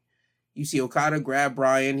it. You see Okada grab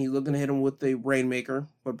Bryan. He's looking to hit him with the Rainmaker,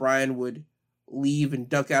 but Bryan would leave and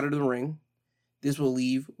duck out of the ring. This will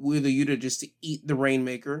leave Wheeler Yuta just to eat the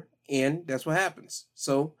Rainmaker, and that's what happens.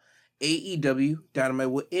 So, AEW Dynamite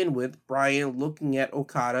will end with Bryan looking at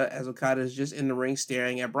Okada as Okada is just in the ring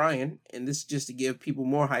staring at Bryan, and this is just to get people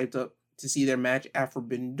more hyped up to see their match at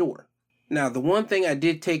Forbidden Door. Now, the one thing I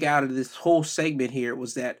did take out of this whole segment here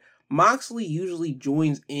was that Moxley usually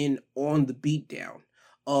joins in on the beatdown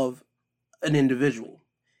of an individual.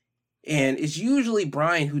 And it's usually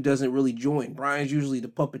Bryan who doesn't really join. Bryan's usually the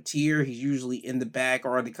puppeteer. He's usually in the back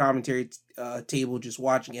or on the commentary table just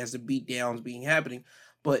watching as the beatdown's being happening.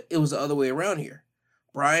 But it was the other way around here.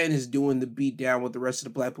 Bryan is doing the beatdown with the rest of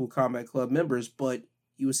the Blackpool Combat Club members, but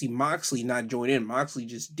you will see Moxley not join in. Moxley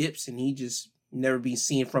just dips and he just never be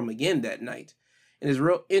seen from again that night. And it's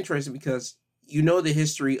real interesting because you know the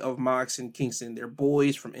history of Mox and Kingston. They're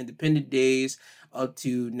boys from independent days up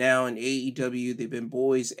to now in AEW. They've been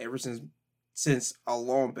boys ever since a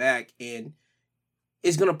long back, and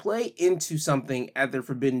it's going to play into something at their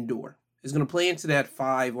Forbidden Door. It's going to play into that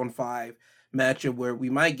 5-on-5 matchup where we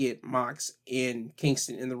might get Mox and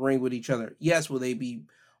Kingston in the ring with each other. Yes, will they be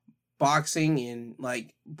boxing and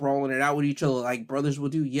like brawling it out with each other like brothers will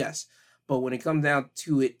do, yes. But when it comes down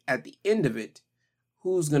to it at the end of it,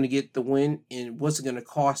 who's going to get the win and what's it going to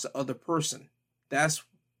cost the other person? That's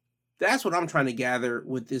what I'm trying to gather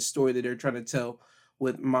with this story that they're trying to tell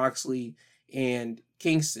with Moxley and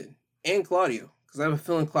Kingston and Claudio. Because I have a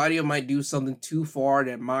feeling Claudio might do something too far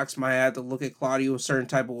that Mox might have to look at Claudio a certain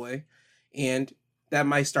type of way. And that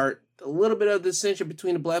might start a little bit of dissension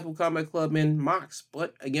between the Blackpool Combat Club and Mox.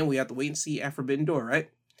 But again, we have to wait and see at Forbidden Door, right?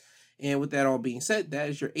 And with that all being said, that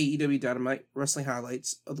is your AEW Dynamite Wrestling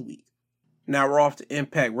Highlights of the Week. Now we're off to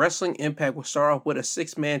Impact Wrestling. Impact will start off with a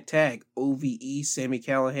 6-man tag. OVE, Sami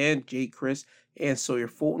Callihan, Jake Crist, and Sawyer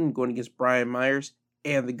Fulton going against Brian Myers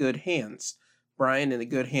and the Good Hands. Brian and the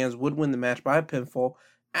Good Hands would win the match by pinfall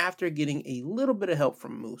after getting a little bit of help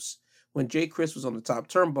from Moose. When Jake Crist was on the top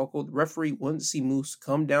turnbuckle, the referee wanted to see Moose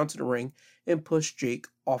come down to the ring and push Jake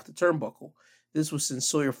off the turnbuckle. This would send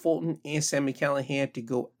Sawyer Fulton and Sami Callihan to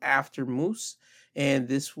go after Moose, and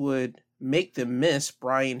this would make them miss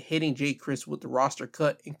Brian hitting Jake Crist with the roster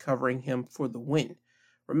cut and covering him for the win.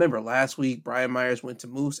 Remember, last week, Brian Myers went to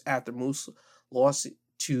Moose after Moose lost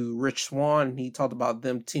to Rich Swann, and he talked about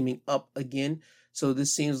them teaming up again. So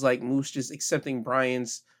this seems like Moose just accepting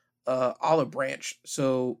Brian's olive branch.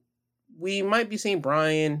 So we might be seeing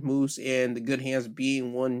Brian, Moose, and the Good Hands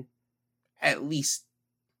being one, at least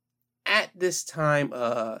at this time,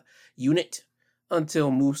 unit,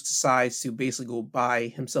 until Moose decides to basically go by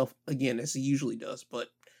himself again, as he usually does. But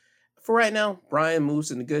for right now, Brian,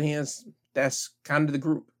 Moose, and the Good Hands, that's kind of the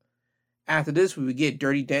group. After this, we would get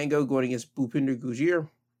Dirty Dango going against Bhupinder Gujjar.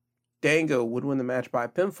 Dango would win the match by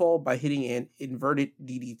pinfall by hitting an inverted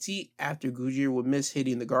DDT after Gujjar would miss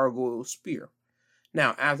hitting the Gargoyle Spear.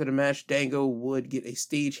 Now, after the match, Dango would get a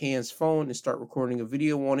stagehand's phone and start recording a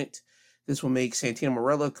video on it. This will make Santino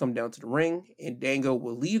Marella come down to the ring, and Dango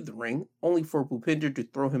will leave the ring, only for Bhupinder to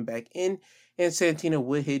throw him back in, and Santino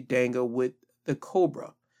would hit Dango with the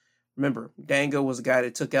Cobra. Remember, Dango was the guy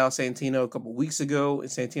that took out Santino a couple weeks ago, and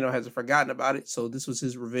Santino hasn't forgotten about it, so this was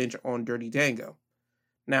his revenge on Dirty Dango.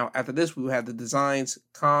 Now, after this, we will have the Designs,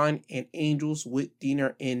 Khan, and Angels with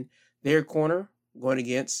Deaner in their corner, going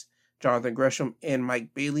against Jonathan Gresham and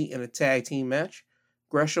Mike Bailey in a tag team match.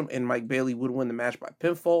 Gresham and Mike Bailey would win the match by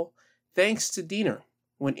pinfall, thanks to Deaner,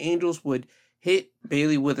 when Angels would hit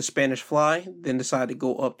Bailey with a Spanish fly, then decide to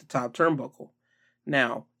go up the top turnbuckle.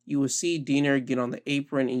 Now, you will see Deaner get on the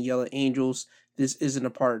apron and yell at Angels, this isn't a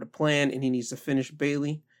part of the plan, and he needs to finish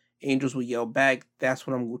Bailey. Angels will yell back, that's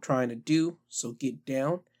what I'm trying to do, so get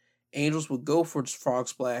down. Angels will go for the frog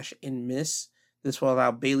splash and miss. This will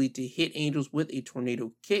allow Bailey to hit Angels with a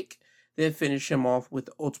tornado kick, then finish him off with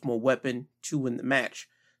the Ultimate Weapon to win the match.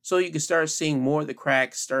 So you can start seeing more of the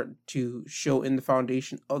cracks start to show in the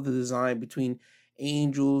foundation of the design between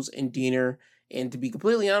Angels and Deaner. And to be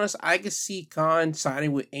completely honest, I could see Khan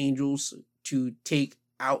signing with Angels to take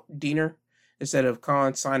out Deaner instead of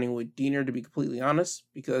Khan signing with Deaner, to be completely honest.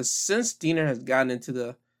 Because since Deaner has gotten into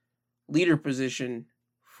the leader position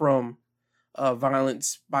from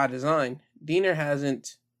Violence by Design, Deaner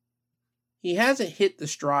hasn't hit the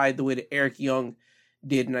stride the way that Eric Young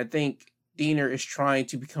did. And I think Deaner is trying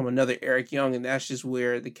to become another Eric Young, and that's just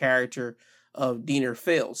where the character of Deaner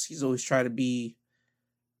fails. He's always tried to be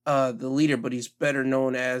the leader, but he's better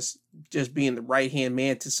known as just being the right-hand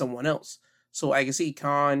man to someone else. So I can see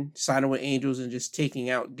Khan signing with Angels and just taking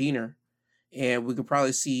out Deaner. And we could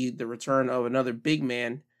probably see the return of another big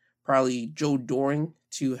man, probably Joe Doring,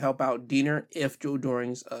 to help out Deaner if Joe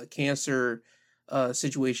Doring's cancer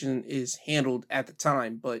situation is handled at the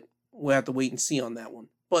time. But we'll have to wait and see on that one.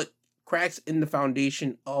 But cracks in the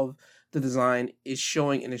foundation of the design is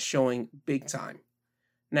showing, and is showing big time.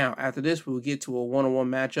 Now, after this, we will get to a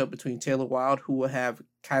one-on-one matchup between Taylor Wilde, who will have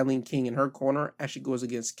Kylie King in her corner as she goes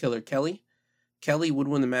against Killer Kelly. Kelly would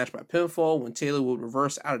win the match by pinfall when Taylor would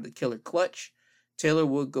reverse out of the Killer Clutch. Taylor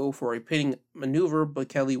would go for a pinning maneuver, but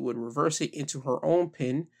Kelly would reverse it into her own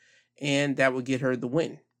pin, and that would get her the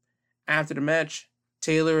win. After the match,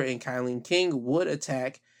 Taylor and Kylie King would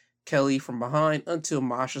attack Kelly from behind until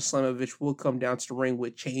Masha Slamovich will come down to the ring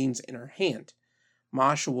with chains in her hand.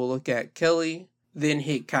 Masha will look at Kelly, then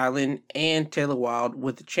hit Kylan and Taylor Wilde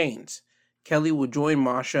with the chains. Kelly will join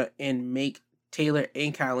Masha and make Taylor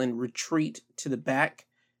and Kylan retreat to the back.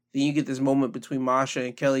 Then you get this moment between Masha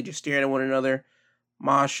and Kelly just staring at one another.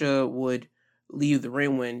 Masha would leave the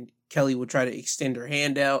ring when Kelly would try to extend her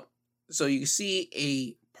hand out. So you can see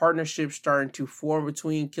a partnership starting to form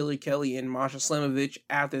between Killer Kelly and Masha Slamovich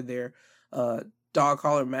after their dog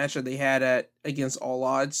collar match that they had against All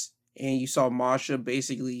Odds. And you saw Masha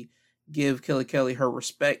basically give Killer Kelly her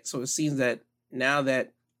respect. So it seems that now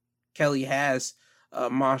that Kelly has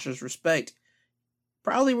Monster's respect,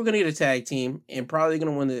 probably we're going to get a tag team and probably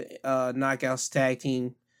going to win the Knockouts tag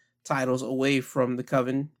team titles away from the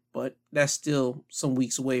Coven, but that's still some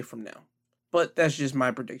weeks away from now. But that's just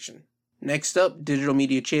my prediction. Next up, Digital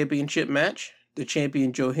Media Championship match. The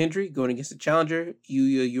champion Joe Hendry going against the challenger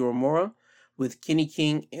Yuya Uemura, with Kenny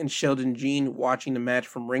King and Sheldon Jean watching the match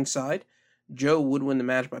from ringside. Joe would win the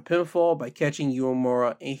match by pinfall by catching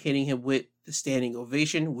Uemura and hitting him with the standing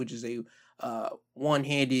ovation, which is a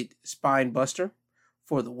one-handed spine buster,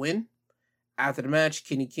 for the win. After the match,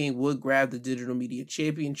 Kenny King would grab the Digital Media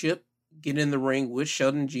Championship, get in the ring with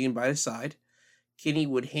Sheldon Jean by his side. Kenny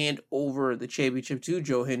would hand over the championship to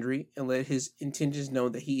Joe Hendry and let his intentions know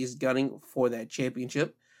that he is gunning for that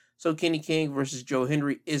championship. So Kenny King versus Joe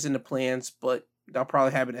Hendry is in the plans, but that'll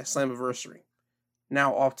probably happen at Slammiversary.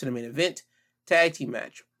 Now off to the main event. Tag team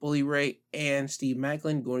match. Bully Ray and Steve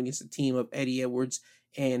Maclin going against the team of Eddie Edwards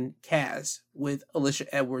and Kaz, with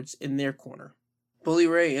Alicia Edwards in their corner. Bully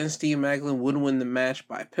Ray and Steve Maclin would win the match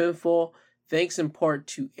by pinfall, thanks in part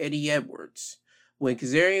to Eddie Edwards. When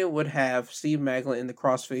Kazarian would have Steve Maclin in the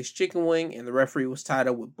crossface chicken wing, and the referee was tied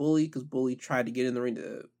up with Bully because Bully tried to get in the ring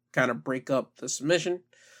to kind of break up the submission,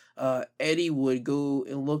 Eddie would go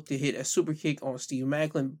and look to hit a super kick on Steve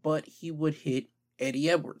Maclin, but he would hit Eddie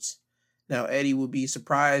Edwards. Now, Eddie would be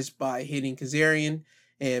surprised by hitting Kazarian,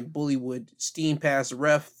 and Bully would steam past the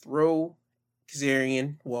ref, throw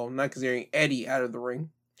Eddie out of the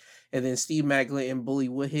ring. And then Steve Maclin and Bully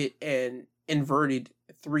would hit an inverted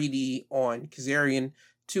 3D on Kazarian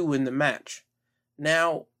to win the match.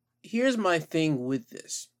 Now, here's my thing with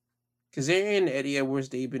this. Kazarian and Eddie Edwards,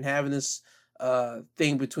 they've been having this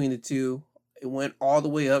thing between the two. It went all the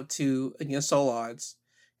way up to against all odds.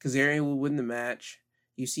 Kazarian would win the match.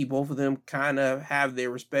 You see both of them kind of have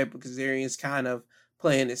their respect, but Kazarian's kind of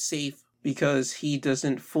playing it safe because he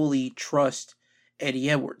doesn't fully trust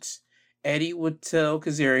Eddie Edwards. Eddie would tell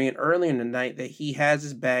Kazarian earlier in the night that he has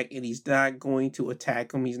his back and he's not going to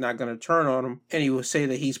attack him. He's not going to turn on him. And he will say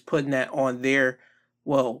that he's putting that on their,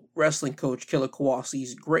 wrestling coach, Killer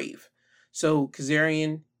Kowalski's grave. So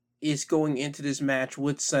Kazarian is going into this match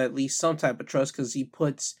with at least some type of trust because he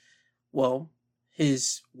puts,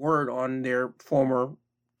 his word on their former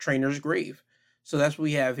trainer's grave. So that's what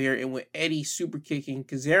we have here. And with Eddie super kicking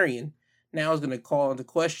Kazarian, now is going to call into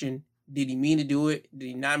question, did he mean to do it? Did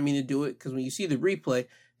he not mean to do it? Because when you see the replay,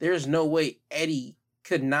 there's no way Eddie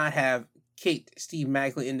could not have kicked Steve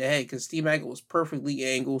Maclin in the head because Steve Maclin was perfectly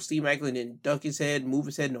angled. Steve Maclin didn't duck his head, move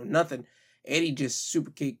his head, no nothing. Eddie just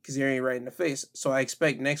super kicked Kazarian right in the face. So I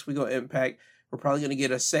expect next week on Impact, we're probably going to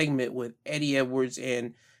get a segment with Eddie Edwards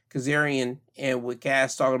and Kazarian and with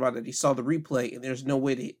Cass talking about that he saw the replay and there's no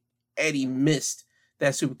way that Eddie missed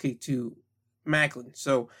that super kick to Maclin.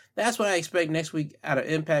 So that's what I expect next week out of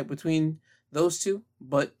Impact between those two.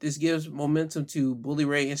 But this gives momentum to Bully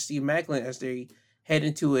Ray and Steve Maclin as they head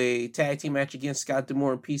into a tag team match against Scott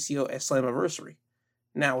D'Amore and PCO at Slammiversary.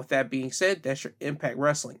 Now, with that being said, that's your Impact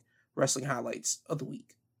Wrestling highlights of the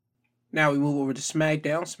week. Now we move over to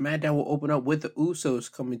SmackDown. SmackDown will open up with the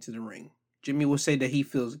Usos coming to the ring. Jimmy will say that he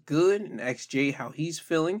feels good and asks Jay how he's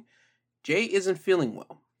feeling. Jay isn't feeling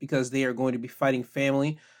well because they are going to be fighting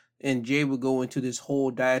family, and Jay will go into this whole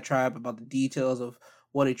diatribe about the details of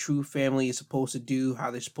what a true family is supposed to do, how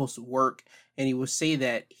they're supposed to work, and he will say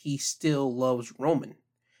that he still loves Roman,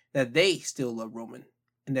 that they still love Roman,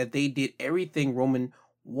 and that they did everything Roman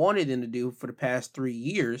wanted them to do for the past 3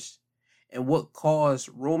 years, and what caused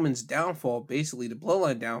Roman's downfall, basically the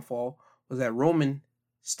bloodline downfall, was that Roman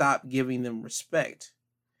stopped giving them respect.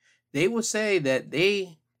 They will say that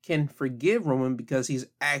they can forgive Roman because he's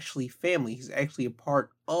actually family. He's actually a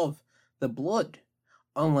part of the blood,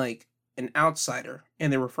 unlike an outsider.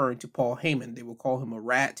 And they're referring to Paul Heyman. They will call him a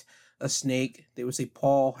rat, a snake. They would say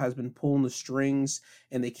Paul has been pulling the strings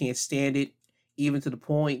and they can't stand it, even to the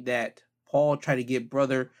point that Paul tried to get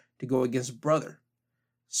brother to go against brother.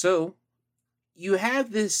 So you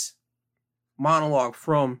have this monologue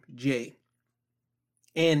from Jay.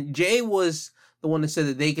 And Jay was the one that said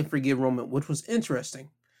that they can forgive Roman, which was interesting.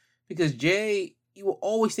 Because Jay, you will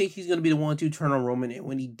always think he's going to be the one to turn on Roman. And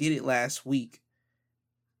when he did it last week,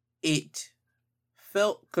 it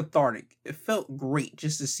felt cathartic. It felt great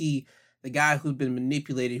just to see the guy who's been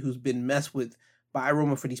manipulated, who's been messed with by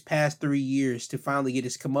Roman for these past 3 years to finally get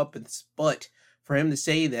his comeuppance. But for him to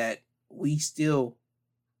say that we still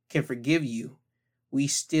can forgive you, we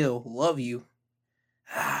still love you,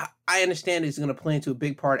 I understand it's going to play into a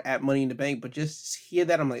big part at Money in the Bank, but just hear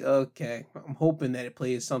that, I'm like, okay, I'm hoping that it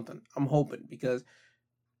plays something. I'm hoping, because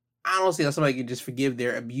I don't see how somebody can just forgive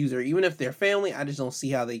their abuser. Even if they're family, I just don't see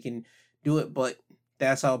how they can do it, but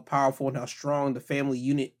That's how powerful and how strong the family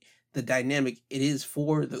unit, the dynamic it is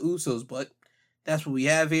for the Usos. But that's what we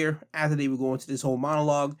have here. After they would go into this whole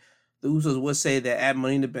monologue, the Usos would say that at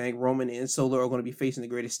Money in the Bank, Roman and Solo are going to be facing the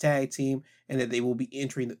greatest tag team and that they will be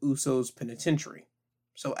entering the Usos penitentiary.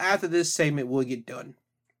 So after this segment will get done,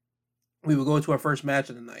 we will go into our first match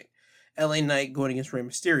of the night. LA Knight going against Rey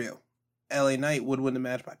Mysterio. LA Knight would win the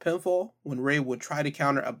match by pinfall when Rey would try to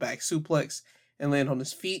counter a back suplex and land on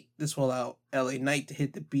his feet. This will allow LA Knight to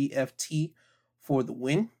hit the BFT for the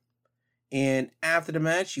win. And after the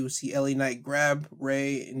match, you will see LA Knight grab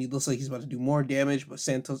Rey, and he looks like he's about to do more damage, but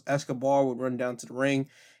Santos Escobar would run down to the ring,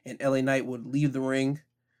 and LA Knight would leave the ring.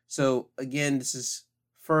 So, again, this is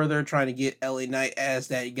further trying to get LA Knight as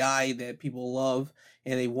that guy that people love,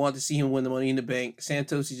 and they want to see him win the Money in the Bank.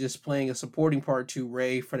 Santos is just playing a supporting part to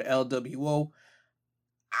Rey for the LWO.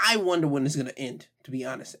 I wonder when it's going to end, to be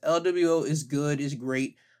honest. LWO is good, is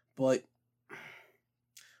great, but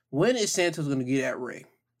when is Santos going to get at Rey?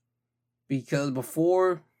 Because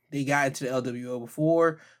before they got into the LWO,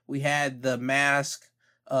 before we had the mask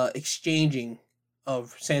exchanging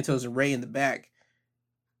of Santos and Rey in the back,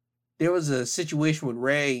 there was a situation with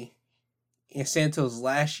Rey and Santos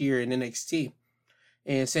last year in NXT.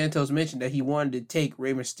 And Santos mentioned that he wanted to take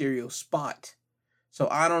Rey Mysterio's spot. So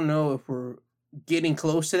I don't know if we're getting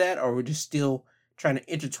close to that or we're just still trying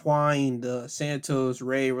to intertwine the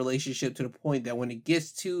Santos-Rey relationship to the point that when it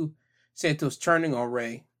gets to Santos turning on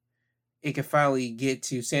Rey, it can finally get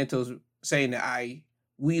to Santos saying that I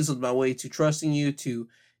weaseled my way to trusting you, to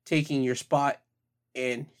taking your spot.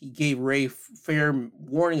 And he gave Rey fair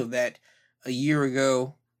warning of that a year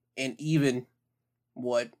ago and even,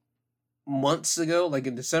 months ago, like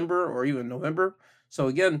in December or even November. So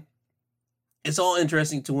again, it's all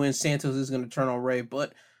interesting to when Santos is going to turn on Rey,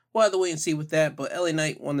 but we'll have to wait and see with that. But LA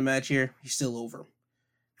Knight won the match here. He's still over.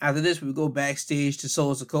 After this, we would go backstage to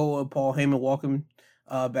Solo Sikoa and Paul Heyman walking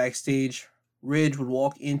backstage. Ridge would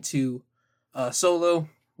walk into Solo.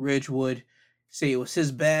 Ridge would say it was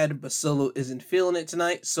his bad, but Solo isn't feeling it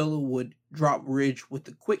tonight. Solo would drop Ridge with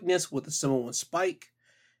the quickness with the Samoan spike.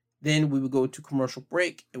 Then we would go to commercial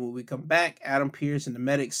break, and when we come back, Adam Pearce and the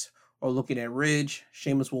medics are looking at Ridge.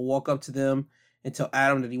 Sheamus will walk up to them and tell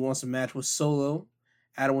Adam that he wants a match with Solo.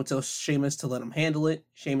 Adam would tell Sheamus to let him handle it.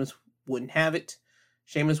 Sheamus wouldn't have it.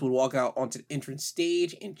 Sheamus would walk out onto the entrance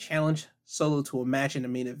stage and challenge Solo to a match in the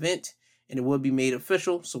main event, and it would be made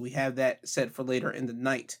official, so we have that set for later in the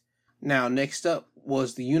night. Now, next up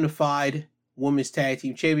was the Unified Women's Tag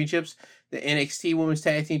Team Championships, the NXT Women's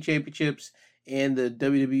Tag Team Championships, and the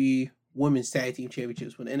WWE Women's Tag Team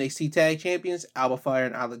Championships. With NXT Tag Champions, Alba Fire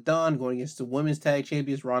and Isla Dawn going against the Women's Tag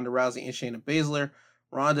Champions, Ronda Rousey and Shayna Baszler.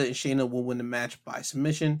 Ronda and Shayna will win the match by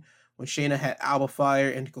submission, when Shayna had Alba Fire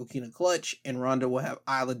and Coquina Clutch, and Ronda will have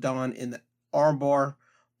Isla Dawn in the armbar.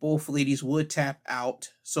 Both ladies would tap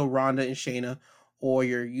out, so Ronda and Shayna or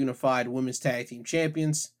your Unified Women's Tag Team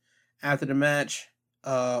Champions. After the match,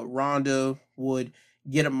 Ronda would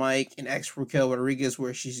get a mic and ask Raquel Rodriguez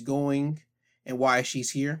where she's going and why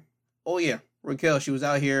she's here. Oh yeah, Raquel, she was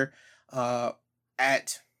out here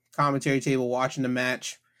at commentary table watching the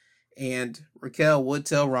match, and Raquel would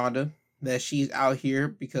tell Ronda that she's out here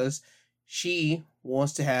because she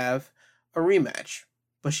wants to have a rematch,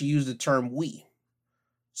 but she used the term we.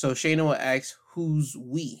 So Shayna would ask, who's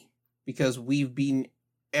we? Because we've beaten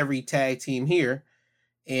every tag team here.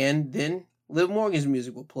 And then Liv Morgan's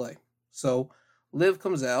music will play. So Liv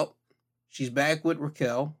comes out. She's back with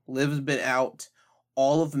Raquel. Liv has been out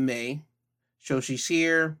all of May. So she's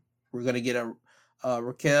here. We're going to get a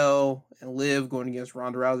Raquel and Liv going against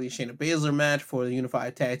Ronda Rousey and Shayna Baszler match for the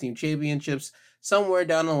Unified Tag Team Championships somewhere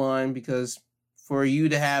down the line, because for you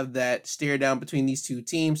to have that stare down between these two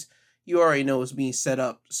teams, you already know it's being set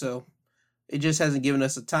up. So it just hasn't given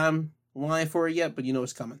us a timeline for it yet, but you know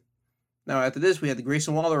it's coming. Now, after this, we had the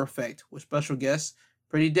Grayson Waller effect with special guests,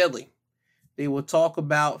 Pretty Deadly. They will talk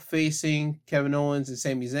about facing Kevin Owens and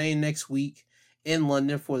Sami Zayn next week in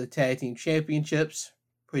London for the Tag Team Championships.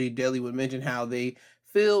 Pretty Deadly would mention how they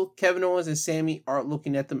feel Kevin Owens and Sami aren't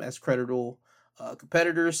looking at them as credible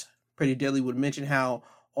competitors. Pretty Deadly would mention how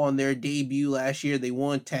on their debut last year, they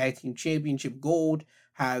won Tag Team Championship Gold,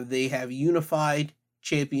 how they have unified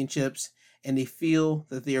championships, and they feel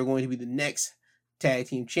that they are going to be the next Tag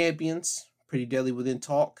Team Champions. Pretty Deadly would then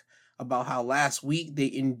talk about how last week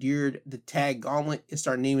they endured the Tag Gauntlet and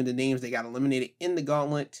start naming the names they got eliminated in the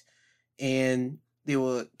Gauntlet. And they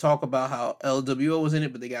will talk about how LWO was in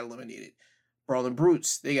it, but they got eliminated. Brawling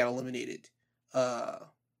Brutes, they got eliminated.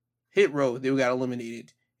 Hit Row, they got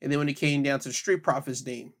eliminated. And then when it came down to the Street Profits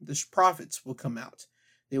name, the Profits will come out.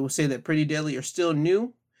 They will say that Pretty Deadly are still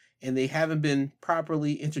new and they haven't been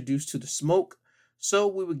properly introduced to the smoke. So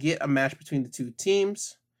we would get a match between the two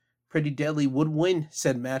teams. Pretty Deadly would win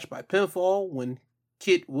said match by pinfall when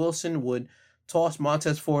Kit Wilson would toss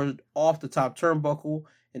Montez Ford off the top turnbuckle,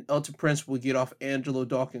 and Elton Prince would get off Angelo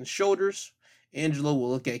Dawkins' shoulders. Angelo will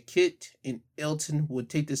look at Kit, and Elton would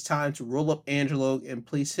take this time to roll up Angelo and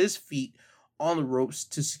place his feet on the ropes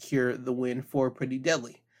to secure the win for Pretty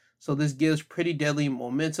Deadly. So this gives Pretty Deadly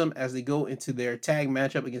momentum as they go into their tag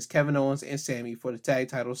matchup against Kevin Owens and Sammy for the tag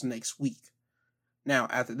titles next week. Now,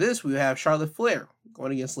 after this, we have Charlotte Flair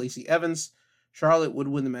going against Lacey Evans. Charlotte would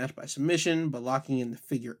win the match by submission by locking in the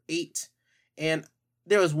figure 8. And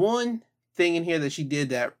there was one thing in here that she did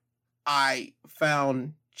that I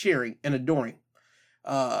found cheering and adoring.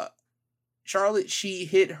 Charlotte, she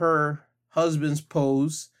hit her husband's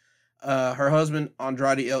pose. Her husband,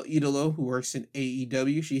 Andrade El Idolo, who works in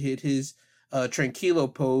AEW, she hit his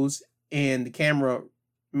Tranquilo pose, and the camera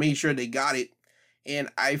made sure they got it. And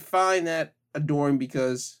I find that adoring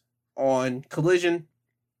because on Collision,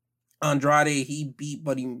 Andrade, he beat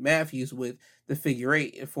Buddy Matthews with the figure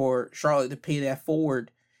 8, and for Charlotte to pay that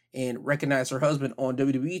forward and recognize her husband on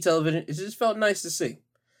WWE television, it just felt nice to see.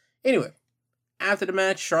 Anyway, after the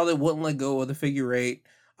match, Charlotte wouldn't let go of the figure 8.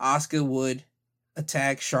 Asuka would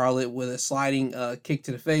attack Charlotte with a sliding kick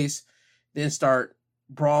to the face, then start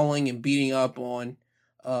brawling and beating up on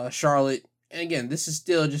Charlotte. And again, this is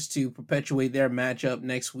still just to perpetuate their matchup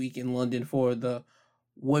next week in London for the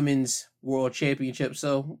Women's World Championship.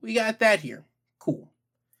 So we got that here. Cool.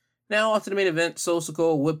 Now on to the main event, Solo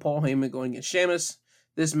Sikoa with Paul Heyman going against Sheamus.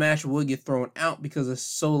 This match would get thrown out because of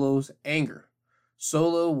Solo's anger.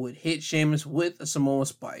 Solo would hit Sheamus with a Samoa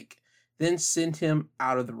Spike, then send him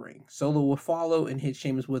out of the ring. Solo would follow and hit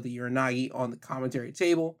Sheamus with a Uranagi on the commentary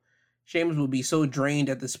table. Sheamus would be so drained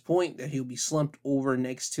at this point that he'll be slumped over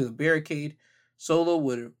next to the barricade. Solo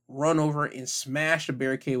would run over and smash the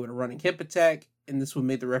barricade with a running hip attack, and this would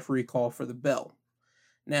make the referee call for the bell.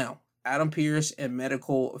 Now, Adam Pearce and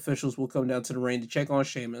medical officials will come down to the ring to check on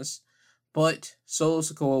Sheamus, but Solo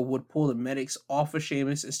Sikoa would pull the medics off of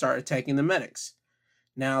Sheamus and start attacking the medics.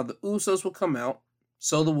 Now, the Usos will come out.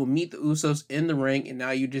 Solo will meet the Usos in the ring, and now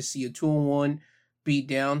you just see a 2-on-1 beat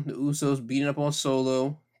down. The Usos beating up on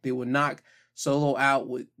Solo. They would knock Solo out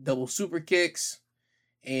with double super kicks,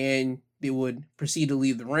 and they would proceed to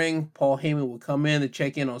leave the ring. Paul Heyman would come in to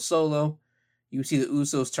check in on Solo. You would see the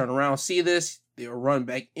Usos turn around, see this. They will run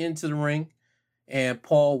back into the ring, and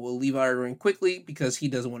Paul will leave out of the ring quickly because he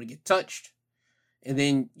doesn't want to get touched. And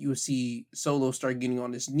then you will see Solo start getting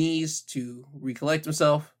on his knees to recollect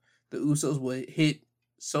himself. The Usos would hit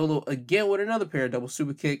Solo again with another pair of double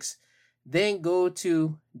super kicks, then go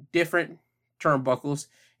to different turnbuckles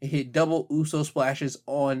and hit double Uso splashes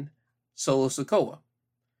on Solo Sikoa.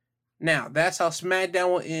 Now, that's how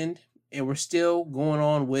SmackDown will end, and we're still going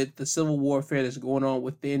on with the civil warfare that's going on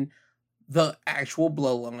within the actual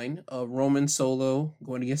bloodline of Roman Solo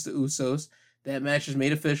going against the Usos. That match is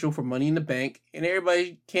made official for Money in the Bank, and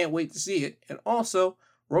everybody can't wait to see it. And also,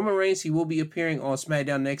 Roman Reigns, he will be appearing on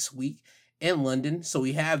SmackDown next week in London, so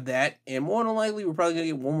we have that. And more than likely, we're probably going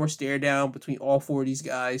to get one more stare down between all 4 of these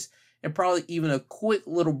guys, and probably even a quick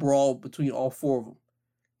little brawl between all 4 of them.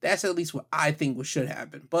 That's at least what I think should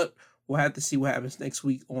happen, but we'll have to see what happens next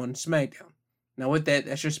week on SmackDown. Now with that,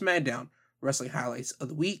 that's your SmackDown Wrestling Highlights of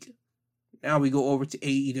the Week. Now we go over to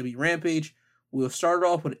AEW Rampage. We'll start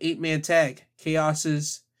off with an 8-man tag.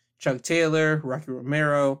 Chaos's Chuck Taylor, Rocky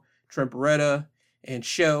Romero, Trent Beretta, and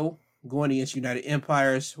Show going against United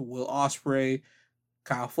Empire's Will Ospreay,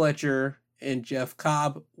 Kyle Fletcher, and Jeff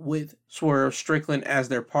Cobb with Swerve Strickland as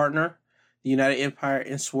their partner. The United Empire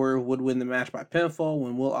and Swerve would win the match by pinfall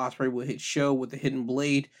when Will Ospreay would hit Show with the hidden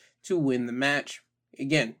blade to win the match.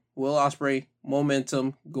 Again, Will Ospreay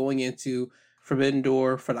momentum going into Forbidden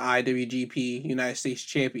Door for the IWGP United States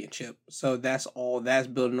Championship. So that's all that's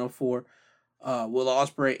building up for Will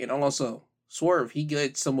Ospreay. And also, Swerve, he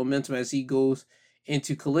gets some momentum as he goes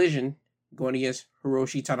into Collision going against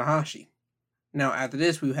Hiroshi Tanahashi. Now, after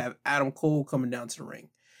this, we have Adam Cole coming down to the ring.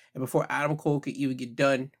 And before Adam Cole could even get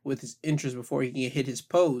done with his entrance, before he can hit his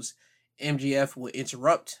pose, MJF will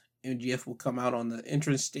interrupt. MJF will come out on the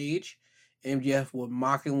entrance stage. MJF will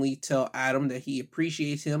mockingly tell Adam that he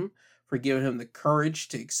appreciates him for giving him the courage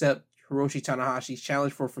to accept Hiroshi Tanahashi's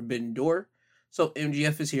challenge for Forbidden Door. So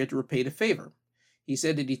MJF is here to repay the favor. He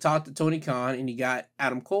said that he talked to Tony Khan and he got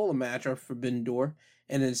Adam Cole a match on Forbidden Door,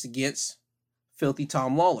 and it's against Filthy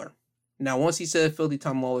Tom Lawler. Now, once he said Filthy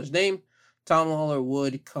Tom Lawler's name, Tom Lawler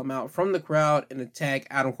would come out from the crowd and attack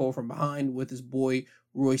Adam Cole from behind with his boy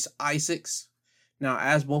Royce Isaacs. Now,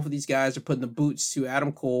 as both of these guys are putting the boots to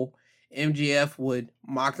Adam Cole, MJF would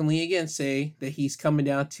mockingly again say that he's coming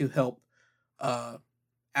down to help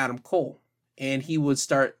Adam Cole. And he would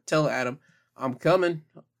start telling Adam, I'm coming.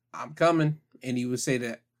 And he would say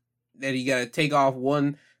that he got to take off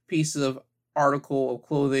one piece of article of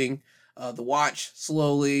clothing, the watch,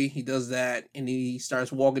 slowly. He does that, and he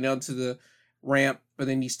starts walking down to the ramp, but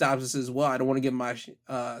then he stops and says, well, I don't want to get my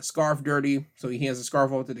scarf dirty. So he hands the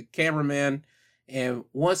scarf over to the cameraman. And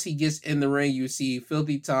once he gets in the ring, you see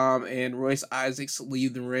Filthy Tom and Royce Isaacs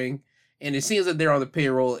leave the ring. And it seems that they're on the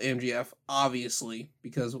payroll of MJF, obviously,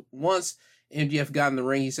 because once MJF got in the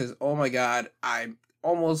ring, he says, oh my God, I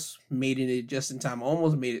almost made it just in time.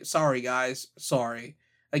 Almost made it. Sorry, guys. Sorry.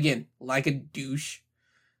 Again, like a douche.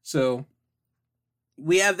 So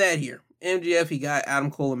we have that here. MJF, he got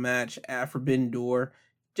Adam Cole a match at Forbidden Door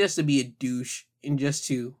just to be a douche and just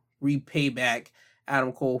to repay back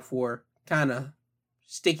Adam Cole for kind of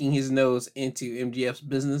sticking his nose into MJF's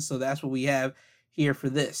business. So that's what we have here for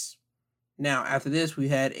this. Now, after this, we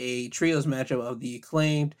had a trios matchup of the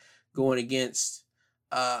Acclaimed going against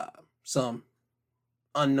some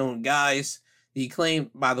unknown guys. The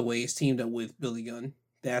Acclaimed, by the way, is teamed up with Billy Gunn.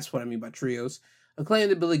 That's what I mean by trios.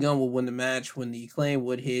 Acclaimed and Billy Gunn will win the match when the Acclaimed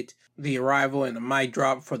would hit the Arrival and the mic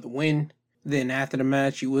drop for the win. Then after the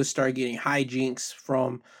match, you would start getting hijinks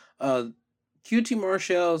from QT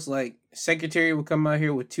Marshall's secretary would come out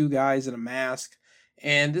here with two guys in a mask.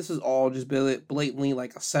 And this is all just blatantly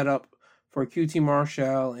like a setup for QT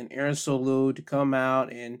Marshall and Aaron Solo to come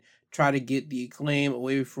out and try to get the Acclaim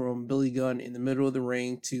away from Billy Gunn in the middle of the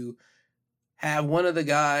ring to have one of the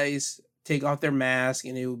guys take off their mask,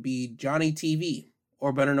 and it would be Johnny TV,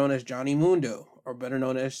 or better known as Johnny Mundo, or better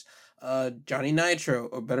known as Johnny Nitro,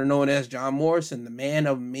 or better known as John Morrison, the man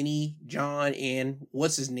of many John and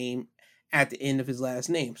what's his name at the end of his last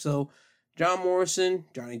name. So John Morrison,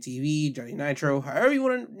 Johnny TV, Johnny Nitro, however you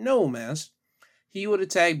want to know him as, he would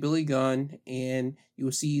attack Billy Gunn, and you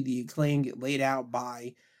will see the Acclaim get laid out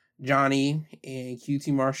by Johnny and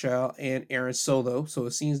QT Marshall and Aaron Solo. So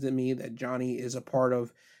it seems to me that Johnny is a part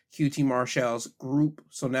of QT Marshall's group.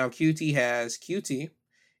 So now QT has QT,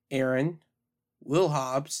 Aaron, Will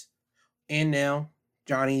Hobbs, and now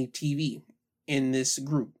Johnny TV in this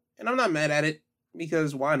group. And I'm not mad at it,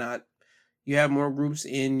 because why not? You have more groups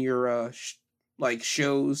in your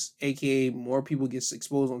shows, aka more people get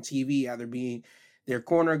exposed on TV, either being their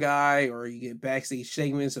corner guy, or you get backstage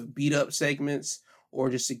segments of beat up segments, or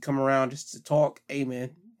just to come around just to talk. Hey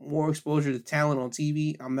man, more exposure to talent on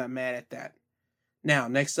TV. I'm not mad at that. Now,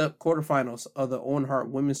 next up, quarterfinals of the Owen Hart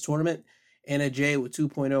Women's Tournament. Anna Jay with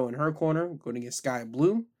 2.0 in her corner, going against Sky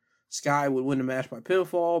Blue. Sky would win the match by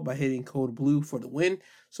pinfall by hitting Code Blue for the win.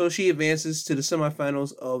 So she advances to the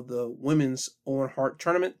semifinals of the Women's Owen Hart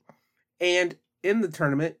Tournament. And in the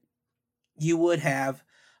tournament, you would have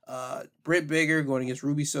Britt Baker going against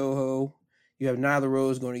Ruby Soho. You have Nyla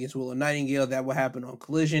Rose going against Willow Nightingale. That will happen on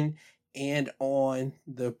Collision. And on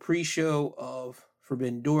the pre-show of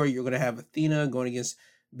Forbidden Door, you're going to have Athena going against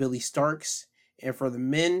Billy Starks. And for the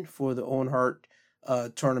men, for the Owen Hart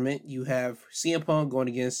tournament, you have CM Punk going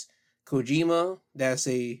against Kojima. That's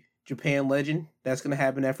a Japan legend. That's going to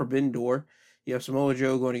happen at Forbidden Door. You have Samoa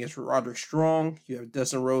Joe going against Roderick Strong. You have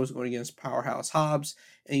Dustin Rhodes going against Powerhouse Hobbs.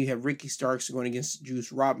 And you have Ricky Starks going against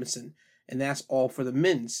Juice Robinson. And that's all for the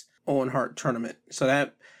men's Owen Hart tournament. So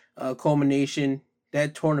that culmination,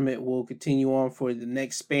 that tournament will continue on for the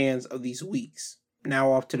next spans of these weeks.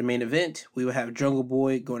 Now off to the main event, we will have Jungle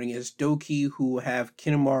Boy going against Doki, who will have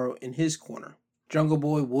Kinemaro in his corner. Jungle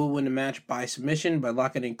Boy will win the match by submission by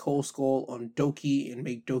locking in Cold Skull on Doki and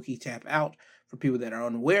make Doki tap out. For people that are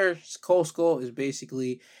unaware, Cold Skull is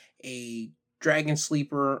basically a dragon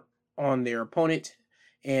sleeper on their opponent,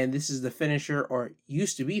 and this is the finisher, or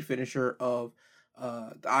used to be finisher, of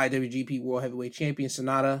the IWGP World Heavyweight Champion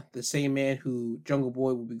Sonata, the same man who Jungle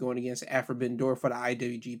Boy will be going against at Forbidden Door for the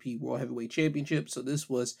IWGP World Heavyweight Championship. So this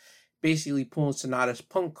was basically pulling Sonata's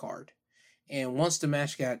Punk card. And once the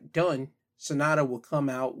match got done, Sonata will come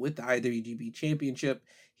out with the IWGP Championship.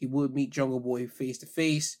 He would meet Jungle Boy face to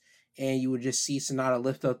face, and you would just see Sonata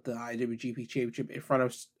lift up the IWGP Championship in front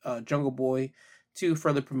of Jungle Boy to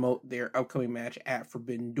further promote their upcoming match at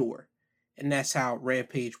Forbidden Door. And that's how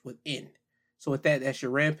Rampage would end. So with that, that's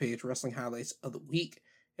your Rampage Wrestling Highlights of the Week.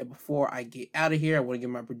 And before I get out of here, I want to give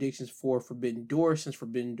my predictions for Forbidden Door. Since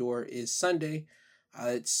Forbidden Door is Sunday,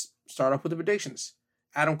 let's start off with the predictions.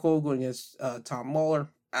 Adam Cole going against Tom Lawler.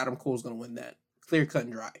 Adam Cole's going to win that. Clear, cut,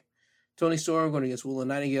 and dry. Toni Storm going against Willow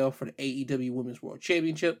Nightingale for the AEW Women's World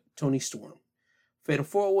Championship. Toni Storm. Fatal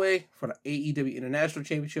 4-Way for the AEW International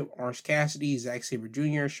Championship. Orange Cassidy, Zack Sabre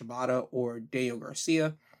Jr., Shibata, or Daniel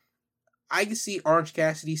Garcia. I can see Orange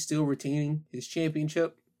Cassidy still retaining his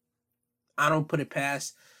championship. I don't put it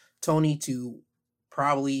past Tony to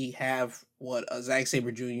probably have a Zack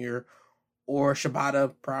Sabre Jr. or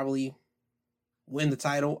Shibata probably win the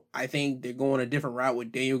title. I think they're going a different route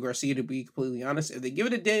with Daniel Garcia, to be completely honest. If they give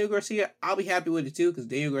it to Daniel Garcia, I'll be happy with it too, because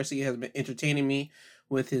Daniel Garcia has been entertaining me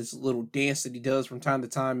with his little dance that he does from time to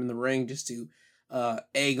time in the ring just to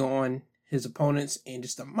egg on his opponents and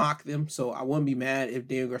just to mock them. So I wouldn't be mad if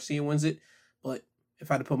Daniel Garcia wins it. But if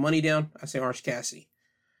I had to put money down, I say Orange Cassidy.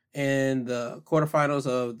 And the quarterfinals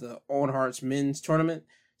of the Owen Hart's men's tournament,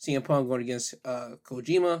 CM Punk going against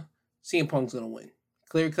Kojima. CM Punk's going to win.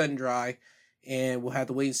 Clear, cut, and dry. And we'll have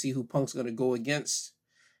to wait and see who Punk's going to go against.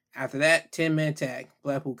 After that, 10-man tag.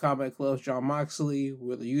 Blackpool Combat Club's Jon Moxley,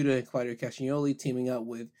 Wheeler Yuta, and Claudio Castagnoli teaming up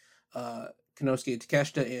with Konosuke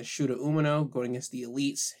Takeshita and Shota Umino going against the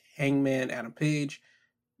Elites, Hangman Adam Page.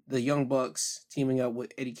 The Young Bucks teaming up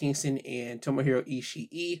with Eddie Kingston and Tomohiro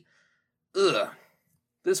Ishii.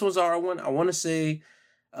 This was our one. I want to say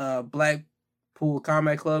Blackpool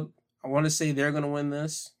Combat Club. I want to say they're going to win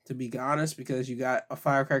this, to be honest, because you got a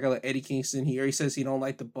firecracker like Eddie Kingston. He already says he don't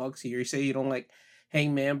like the Bucks. He already says he don't like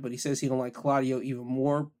Hangman, but he says he don't like Claudio even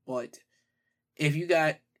more. But if you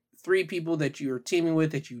got three people that you're teaming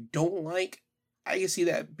with that you don't like, I can see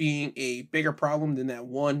that being a bigger problem than that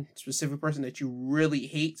one specific person that you really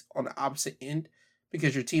hate on the opposite end,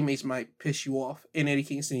 because your teammates might piss you off. And Eddie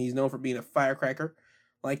Kingston, he's known for being a firecracker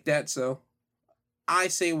like that. So I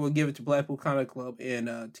say we'll give it to Blackpool Combat Club and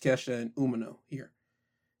Takeshita and Umino here.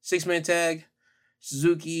 6-man tag,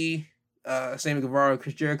 Suzuki, Sammy Guevara,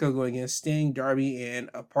 Chris Jericho going against Sting, Darby, and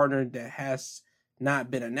a partner that has not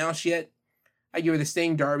been announced yet. I give it to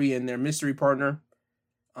Sting, Darby, and their mystery partner.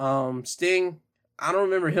 Sting, I don't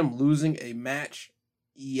remember him losing a match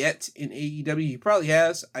yet in AEW. He probably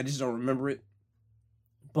has. I just don't remember it.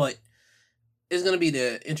 But it's going to be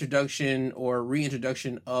the introduction or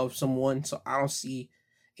reintroduction of someone. So I don't see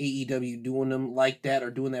AEW doing them like that or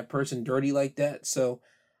doing that person dirty like that. So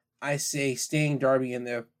I say Sting, Darby, and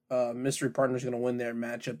their mystery partner is going to win their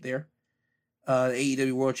matchup there. The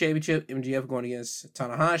AEW World Championship, MJF going against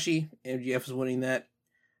Tanahashi. MJF is winning that.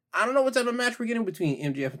 I don't know what type of match we're getting between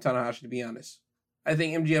MJF and Tanahashi, to be honest. I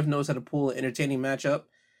think MJF knows how to pull an entertaining matchup,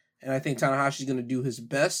 and I think Tanahashi's going to do his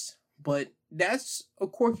best, but that's a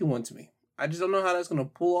quirky one to me. I just don't know how that's going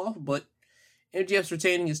to pull off, but MJF's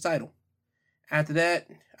retaining his title. After that,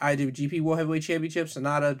 IWGP World Heavyweight Championship,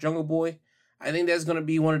 Sonata, Jungle Boy. I think that's going to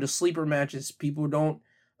be one of the sleeper matches. People don't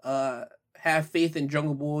have faith in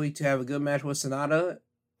Jungle Boy to have a good match with Sonata.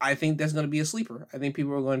 I think that's going to be a sleeper. I think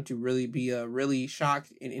people are going to really be really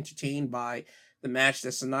shocked and entertained by the match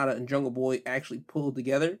that Sonata and Jungle Boy actually pulled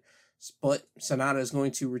together. But Sonata is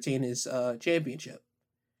going to retain his championship.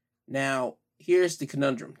 Now, here's the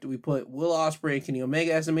conundrum. Do we put Will Ospreay and Kenny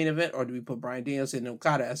Omega as the main event, or do we put Bryan Danielson and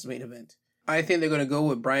Okada as the main event? I think they're going to go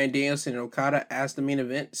with Bryan Danielson and Okada as the main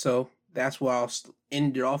event, so that's what I'll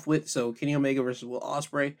end it off with. So Kenny Omega versus Will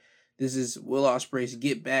Ospreay. This is Will Ospreay's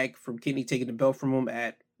get back from Kenny taking the belt from him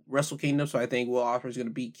at Wrestle Kingdom. So I think Will Ospreay is going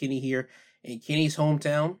to beat Kenny here in Kenny's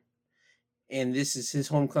hometown. And this is his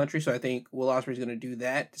home country. So I think Will Ospreay is going to do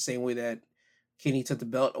that the same way that Kenny took the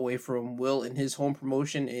belt away from Will in his home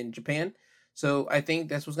promotion in Japan. So I think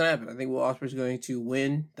that's what's going to happen. I think Will Ospreay is going to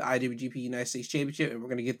win the IWGP United States Championship, and we're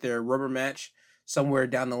going to get their rubber match somewhere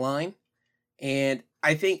down the line. And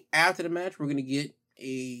I think after the match, we're going to get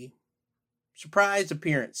a surprise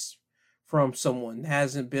appearance from someone that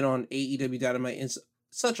hasn't been on AEW Dynamite in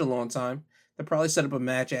such a long time. They'll probably set up a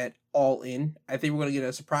match at All In. I think we're going to get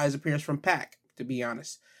a surprise appearance from Pac, to be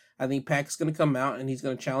honest. I think Pac is going to come out and he's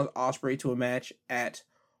going to challenge Ospreay to a match at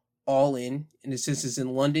All In. And since it's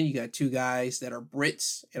in London, you got two guys that are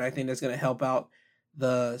Brits, and I think that's going to help out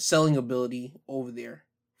the selling ability over there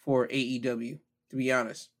for AEW, to be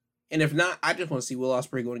honest. And if not, I just want to see Will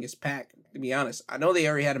Ospreay going against Pac, to be honest. I know they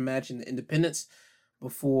already had a match in the Independence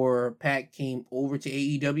before Pac came over to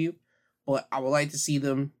AEW, but I would like to see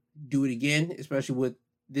them do it again, especially with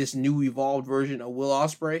this new evolved version of Will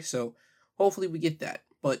Ospreay. So hopefully we get that.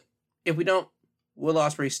 But if we don't, Will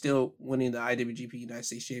Ospreay still winning the IWGP United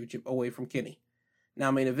States Championship away from Kenny.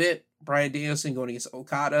 Now main event, Bryan Danielson going against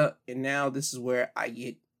Okada, and now this is where I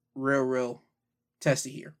get real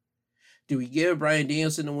testy here. Do we give Bryan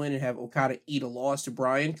Danielson the win and have Okada eat a loss to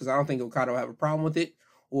Bryan? Because I don't think Okada will have a problem with it.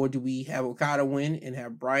 Or do we have Okada win and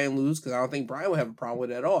have Bryan lose? Because I don't think Bryan will have a problem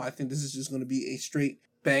with it at all. I think this is just going to be a straight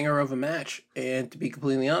banger of a match. And to be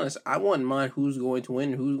completely honest, I wouldn't mind who's going to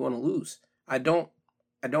win and who's going to lose. I don't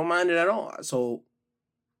mind it at all. So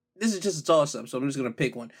this is just a toss-up. So I'm just going to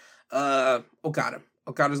pick one. Okada.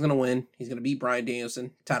 Okada's going to win. He's going to beat Bryan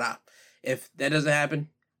Danielson. Ta-da. If that doesn't happen,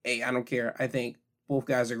 hey, I don't care. I think both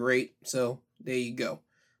guys are great. So there you go.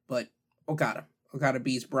 But Okada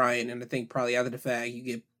beats Bryan, and I think probably after the fact you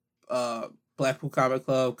get Blackpool Combat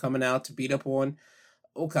Club coming out to beat up on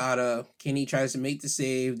Okada. Kenny tries to make the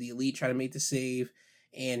save. The Elite try to make the save,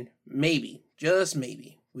 and maybe, just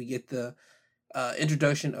maybe, we get the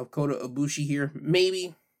introduction of Kota Ibushi here.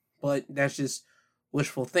 Maybe, but that's just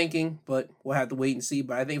wishful thinking. But we'll have to wait and see.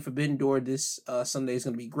 But I think Forbidden Door this Sunday is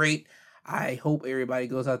going to be great. I hope everybody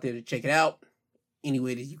goes out there to check it out any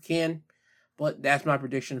way that you can. But that's my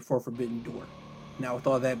prediction for Forbidden Door. Now, with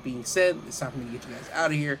all that being said, it's time for me to get you guys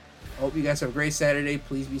out of here. I hope you guys have a great Saturday.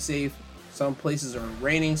 Please be safe. Some places are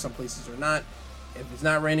raining, some places are not. If it's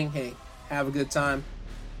not raining, hey, have a good time.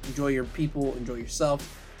 Enjoy your people, enjoy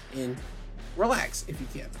yourself, and relax if you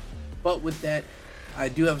can. But with that, I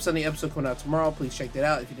do have a Sunday episode coming out tomorrow. Please check that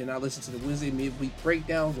out. If you did not listen to the Wednesday midweek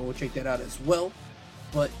breakdown, go check that out as well.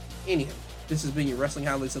 But anyhow, this has been your Wrestling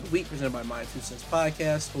Highlights of the Week, presented by My 2 Cents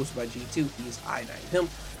Podcast, hosted by G2. He is I9 him.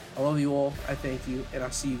 I love you all. I thank you, and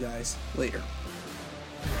I'll see you guys later.